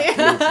 the Get Up really? Kids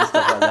and stuff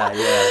like that,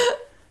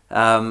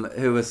 yeah.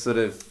 Who was sort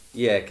of,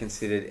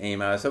 considered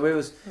emo. So it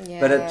was,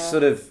 but it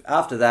sort of,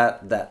 after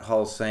that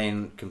whole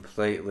scene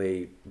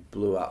completely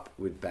blew up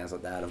with bands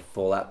like that and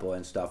Fall Out Boy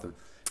and stuff. And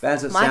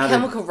bands that My sounded...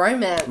 Chemical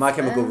Romance. My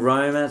Chemical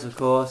Romance, of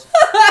course.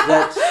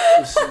 That,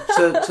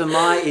 to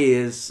my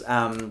ears,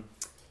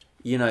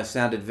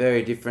 sounded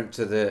very different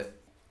to the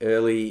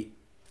early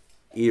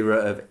era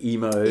of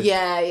emo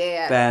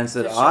bands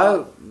that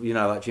sure.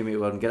 like Jimmy Eat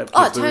World and Get Up Kids.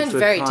 Oh, it turned which were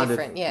very kind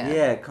different, of, yeah.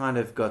 Yeah, kind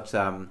of got,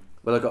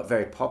 it got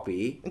very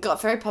poppy. It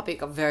got very poppy, it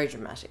got very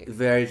dramatic.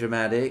 Very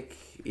dramatic,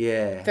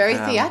 yeah. Very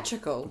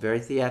theatrical. Very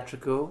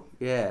theatrical,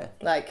 yeah.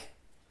 Like,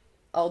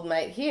 old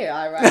mate here,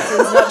 I write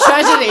Sins Not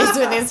Tragedies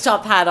with his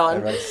top hat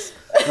on.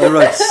 I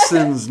write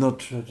Sins Not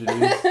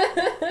Tragedies.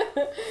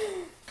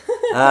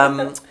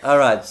 All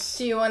right.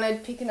 Do you want to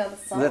pick another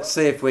song? Let's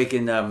see if we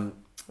can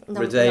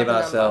redeem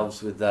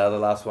ourselves with the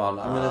last one.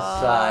 I'm going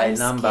to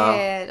say number...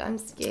 I'm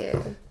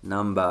scared.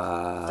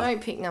 Number...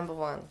 Don't pick number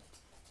 1.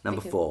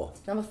 Number 4.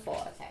 Number 4,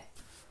 okay.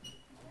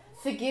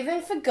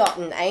 Forgiven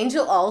Forgotten,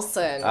 Angel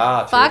Olsen.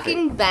 Ah,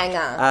 fucking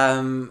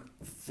banger.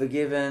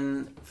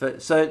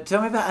 So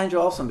tell me about Angel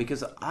Olsen,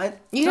 because I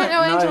don't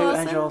know who Olsen?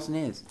 Angel Olsen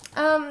is.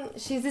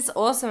 She's this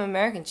awesome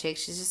American chick.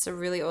 She's just a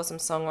really awesome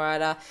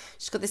songwriter.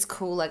 She's got this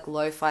cool like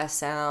lo-fi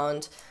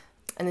sound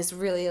and this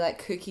really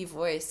like kooky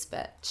voice,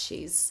 but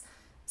she's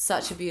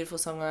such a beautiful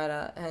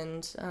songwriter.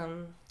 And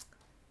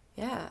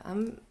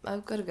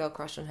I've got a girl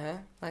crush on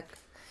her. Like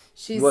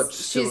What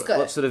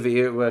sort of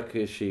era work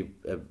is she?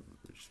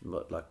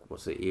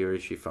 What's the era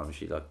is she from? Is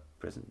she like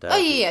present day? Oh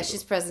yeah,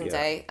 she's present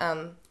day.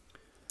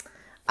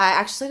 I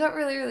actually got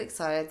really, really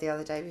excited the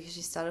other day because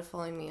she started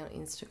following me on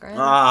Instagram.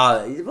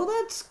 Well,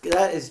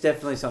 that is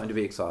definitely something to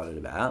be excited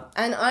about.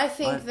 And I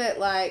think that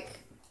like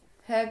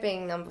her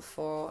being number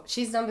 4,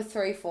 she's number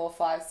 3, 4,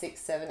 5, 6,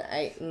 7,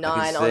 8,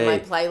 9 on my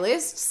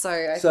playlist.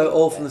 So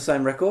all from the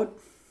same record.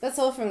 That's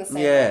all from the same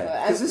record.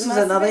 Yeah, because this is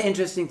another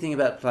interesting thing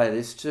about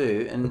playlists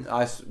too, and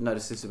I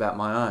noticed this about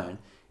my own,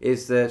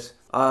 is that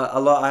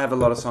I have a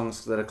lot of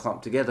songs that are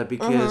clumped together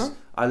because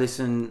I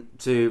listen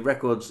to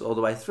records all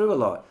the way through a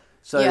lot.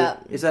 So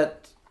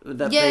would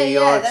that be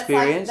your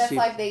experience? That's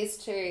like these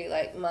two,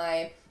 like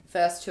my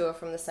first 2 are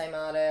from the same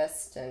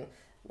artist, and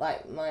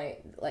like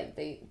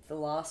the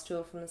last 2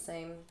 are from the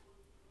same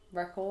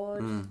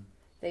record.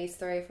 These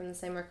 3 are from the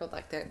same record,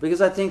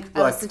 because I think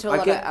I listen to a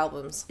lot of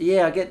albums.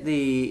 Yeah, I get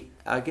the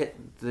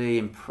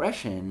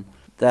impression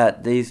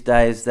that these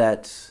days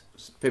that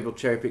people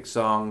cherry pick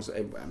songs,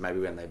 maybe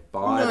when they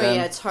buy them. Oh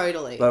yeah,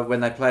 totally. But when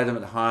they play them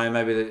at home,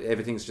 maybe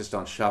everything's just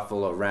on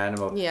shuffle or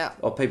random,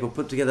 or people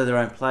put together their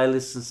own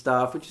playlists and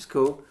stuff, which is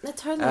cool.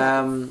 Totally.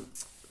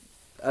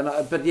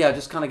 I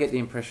just kind of get the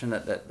impression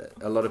that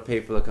a lot of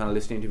people are kind of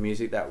listening to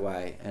music that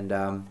way, and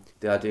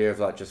the idea of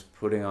like just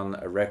putting on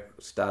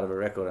start of a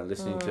record and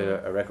listening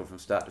to a record from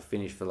start to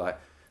finish for like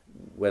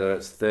whether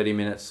it's 30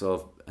 minutes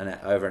or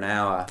over an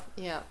hour.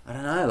 Yeah. I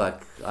don't know.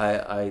 Like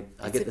I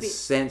get the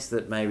sense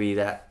that maybe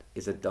that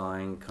is a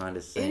dying kind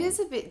of thing. It is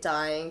a bit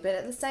dying, but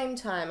at the same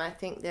time, I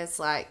think there's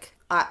like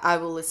I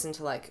will listen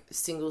to like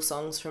single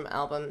songs from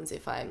albums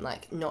if I'm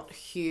like not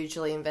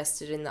hugely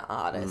invested in the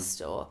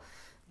artist or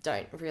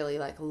don't really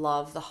like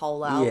love the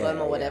whole album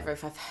or whatever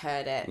if I've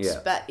heard it. Yeah.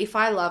 But if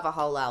I love a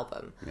whole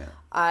album,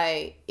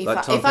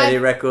 Tom Petty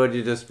record,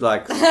 you just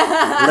like leave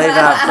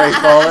out Free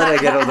Falling and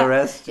get all the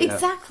rest.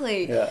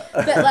 Exactly. Yeah.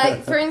 But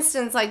like for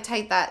instance, like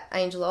take that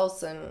Angel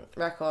Olsen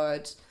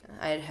record.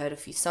 I had heard a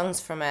few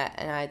songs from it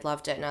and I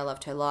loved it, and I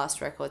loved her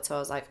last record, so I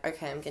was like,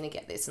 okay, I'm going to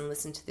get this and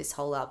listen to this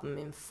whole album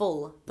in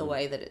full, the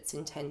way that it's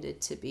intended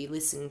to be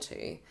listened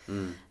to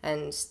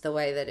and the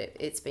way that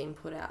it's been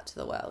put out to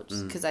the world,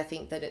 because I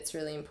think that it's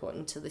really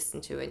important to listen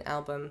to an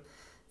album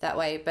that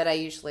way. But I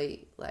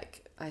usually,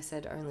 like I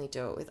said, only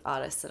do it with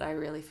artists that I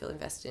really feel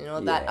invested in,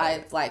 or that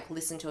I've like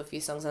listened to a few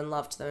songs and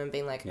loved them and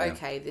been like,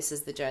 okay, this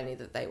is the journey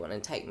that they want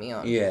to take me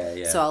on.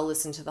 So I'll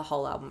listen to the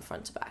whole album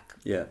front to back.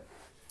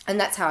 And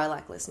that's how I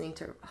like listening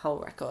to whole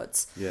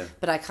records.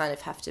 But I kind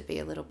of have to be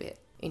a little bit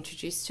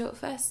introduced to it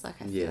first.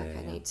 Like I feel like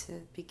I need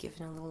to be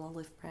given a little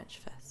olive branch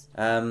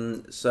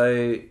first.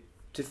 So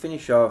to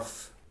finish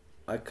off,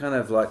 I kind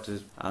of like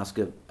to ask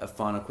a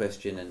final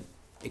question, and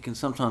it can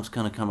sometimes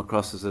kind of come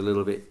across as a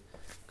little bit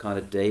kind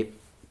of deep.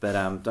 But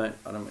I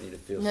don't want you to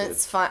feel. No,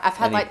 it's fine. I've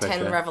had like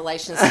pressure. 10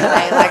 revelations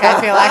today. Like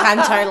I feel like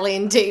I'm totally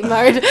in deep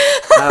mode.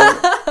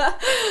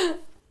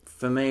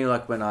 For me,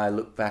 like when I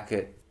look back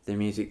at the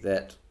music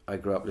that I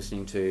grew up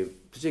listening to,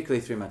 particularly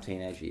through my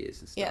teenage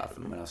years and stuff,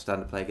 and when I was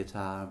starting to play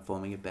guitar and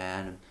forming a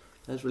band, and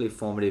those really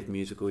formative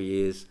musical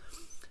years,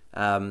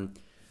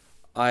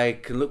 I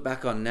can look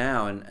back on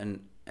now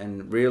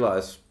and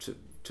realise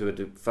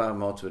far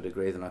more to a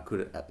degree than I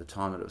could at the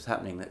time that it was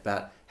happening,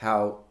 about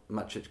how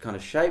much it kind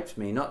of shaped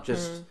me, not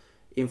just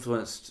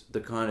influenced the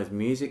kind of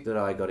music that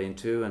I got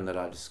into and that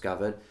I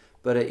discovered,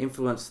 but it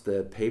influenced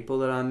the people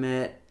that I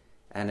met.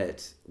 And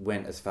it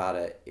went as far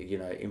to,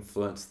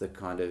 influence the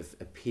kind of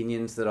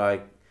opinions that I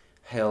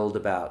held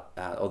about,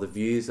 or the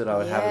views that I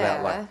would have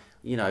about,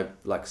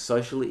 like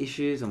social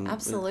issues. And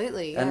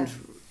absolutely, and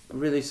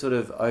really sort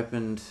of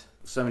opened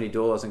so many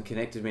doors and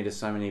connected me to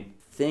so many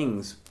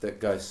things that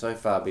go so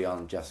far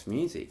beyond just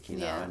music, you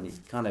know, Yeah. and you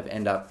kind of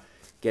end up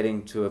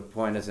getting to a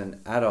point as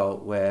an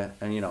adult where,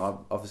 and you know, I'm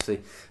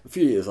obviously a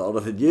few years older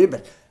than you,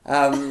 but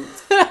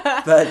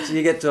but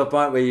you get to a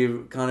point where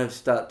you kind of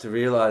start to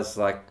realise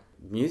like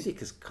music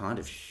has kind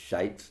of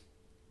shaped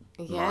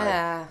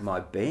Yeah. my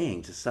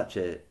being to such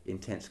a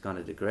intense kind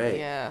of degree.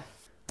 Yeah.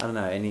 I don't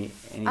know,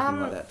 anything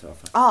like that to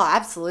offer. Oh,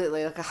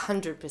 absolutely. Like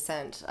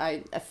 100%.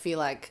 I feel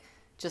like,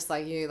 just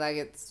like you, like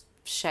it's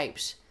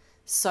shaped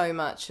so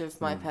much of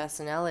my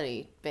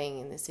personality being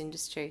in this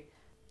industry.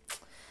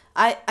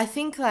 I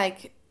think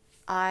like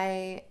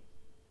I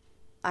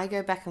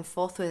go back and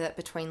forth with it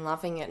between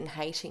loving it and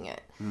hating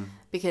it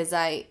because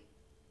I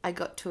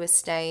got to a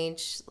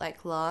stage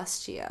like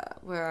last year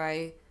where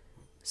I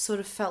sort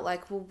of felt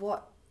like,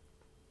 well,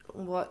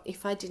 what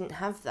if I didn't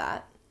have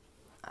that?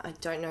 I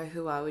don't know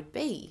who I would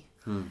be.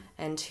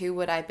 And who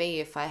would I be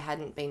if I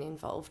hadn't been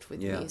involved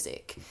with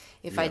music?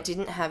 If I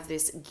didn't have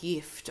this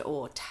gift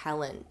or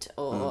talent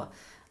or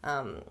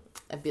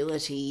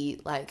ability,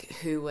 like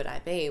who would I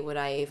be? Would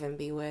I even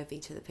be worthy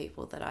to the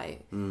people that I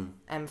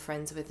am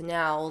friends with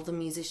now? All the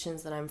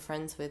musicians that I'm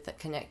friends with that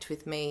connect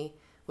with me,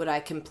 would I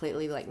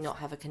completely like not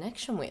have a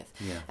connection with?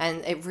 Yeah.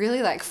 And it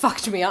really like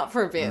fucked me up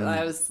for a bit.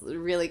 I was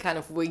really kind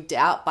of wigged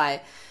out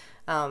by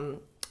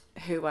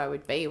who I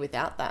would be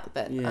without that.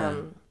 But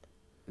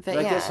But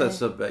I guess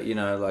that's you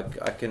know,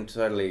 like I can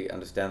totally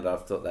understand that.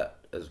 I've thought that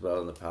as well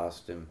in the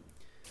past. And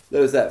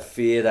there was that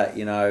fear that,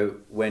 you know,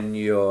 when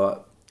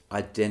your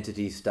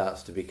identity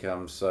starts to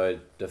become so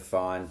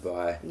defined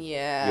by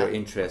your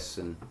interests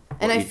and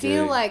And what I you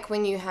feel do. like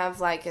when you have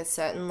like a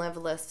certain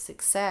level of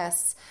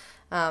success,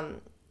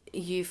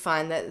 you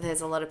find that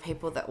there's a lot of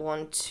people that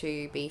want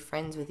to be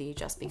friends with you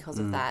just because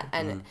of that.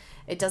 And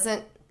it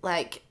doesn't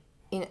like,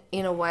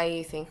 in a way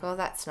you think, oh,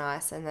 that's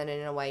nice. And then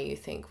in a way you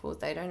think, well,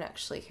 they don't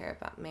actually care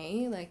about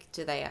me. Like,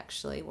 do they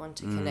actually want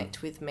to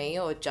connect with me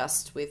or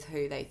just with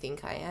who they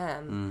think I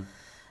am?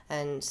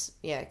 And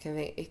yeah,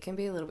 it can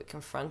be a little bit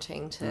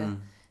confronting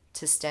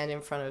to stand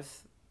in front of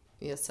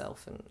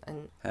yourself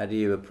and How do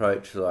you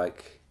approach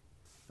like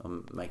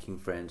making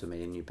friends or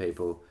meeting new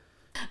people?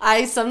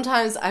 I've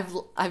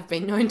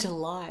been known to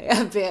lie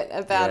a bit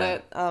about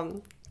it.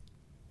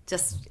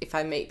 Just if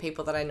I meet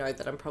people that I know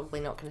that I'm probably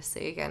not going to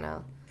see again,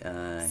 I'll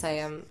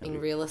say I'm in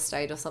real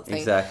estate or something.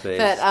 Exactly.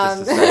 But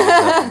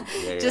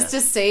Just to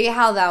see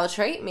how they'll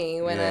treat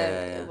me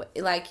when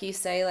like you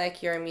say,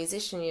 like you're a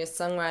musician, you're a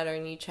songwriter,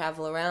 and you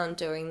travel around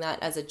doing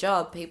that as a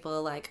job. People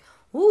are like,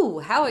 "Ooh,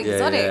 how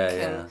exotic!"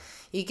 And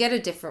you get a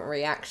different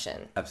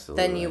reaction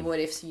than you would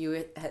if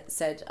you had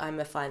said, "I'm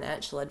a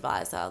financial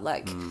advisor."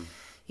 Like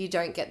you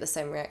don't get the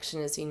same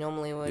reaction as you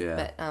normally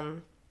would.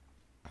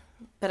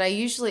 But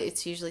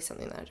it's usually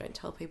something that I don't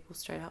tell people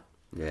straight up.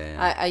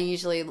 Yeah. I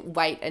usually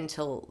wait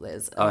until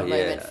there's a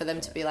moment for them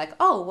to be like,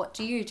 "Oh, what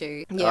do you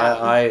do?"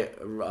 I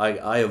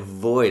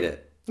avoid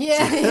it.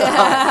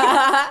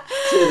 Yeah.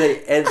 To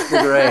the nth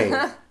degree.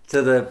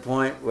 To the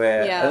point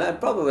where and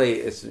probably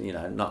it's, you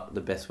know, not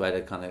the best way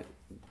to kind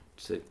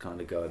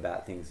of go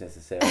about things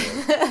necessarily.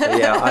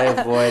 But I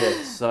avoid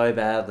it so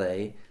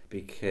badly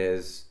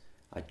because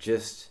I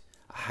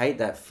hate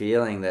that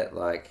feeling that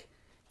like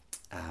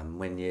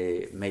when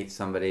you meet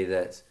somebody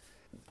that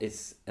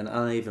it's an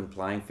uneven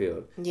playing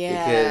field.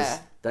 Yeah. Because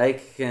they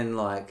can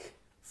like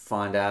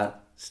find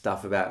out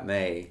stuff about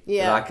me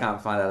that I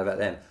can't find out about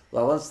them.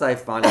 Like once they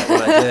find out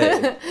what I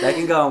do, they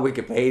can go on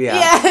Wikipedia.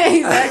 Yeah,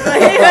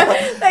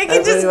 exactly. They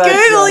can just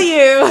Google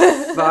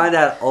you. Find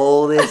out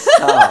all this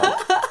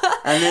stuff.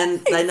 And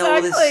then they know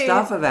all this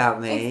stuff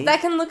about me. They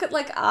can look at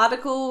like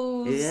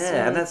articles.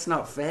 Yeah, and that's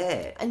not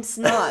fair. And it's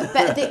not.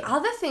 But the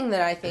other thing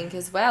that I think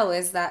as well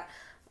is that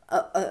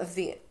of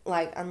the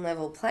like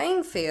unlevel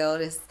playing field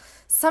is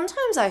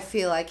sometimes I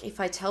feel like if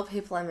I tell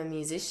people I'm a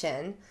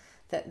musician,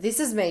 that this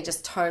is me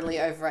just totally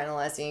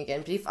overanalyzing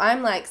again. But if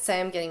I'm like, say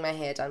I'm getting my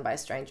hair done by a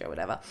stranger or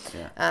whatever,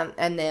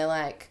 and they're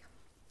like,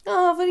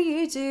 "Oh, what do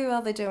you do?"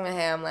 while they're doing my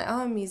hair, I'm like,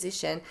 "Oh, I'm a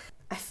musician."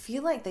 I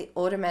feel like they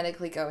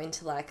automatically go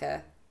into like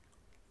a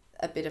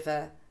bit of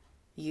a,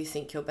 you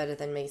think you're better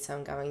than me, so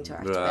I'm going to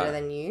act better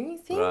than you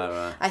thing.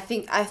 Right.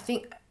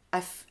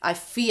 I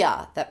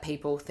fear that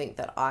people think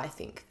that I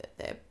think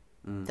that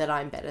that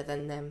I'm better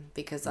than them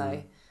because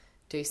I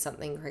do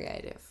something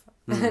creative.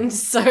 And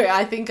so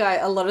I think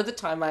a lot of the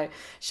time I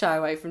shy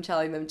away from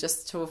telling them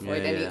just to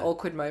avoid any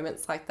awkward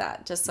moments like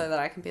that, just so that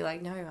I can be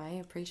like, no,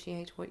 I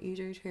appreciate what you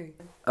do too.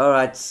 All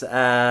right,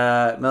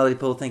 Melody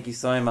Poole, thank you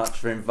so much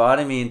for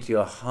inviting me into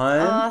your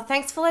home.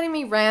 Thanks for letting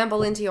me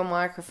ramble into your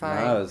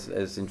microphone. No,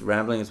 as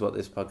rambling is what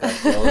this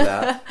podcast is all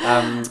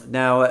about.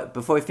 Now,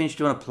 before we finish,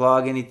 do you want to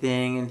plug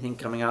anything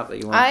coming up that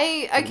you want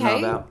to know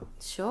about?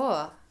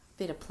 Sure.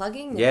 Bit of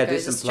plugging. Yeah, do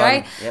some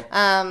plugging.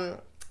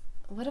 Yep.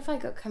 What have I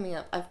got coming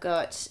up? I've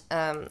got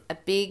a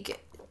big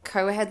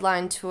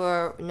co-headline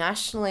tour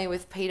nationally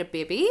with Peter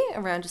Bibby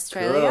around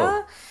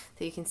Australia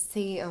that you can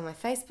see on my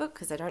Facebook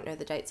because I don't know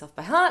the dates off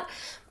by heart.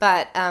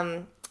 But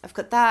I've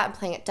got that. I'm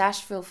playing at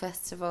Dashville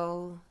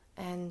Festival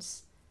and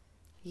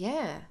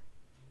yeah,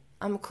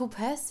 I'm a cool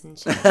person.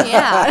 Check me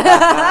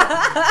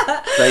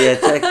out. So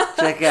yeah,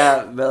 check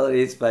out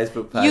Melody's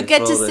Facebook page. You get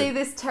to for see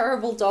this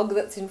terrible dog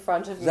that's in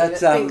front of me That's,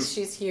 that thinks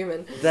she's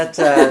human. That's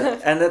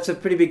and that's a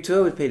pretty big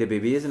tour with Peter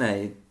Bibby, isn't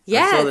it?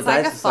 Yeah, it's like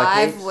a dates, it's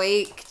like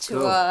 5-week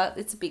tour. Cool.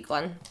 It's a big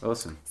one.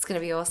 Awesome. It's going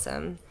to be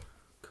awesome.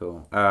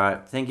 Cool. All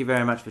right. Thank you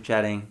very much for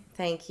chatting.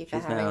 Thank you for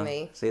Cheers, having Mel.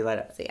 me. See you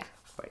later. See ya.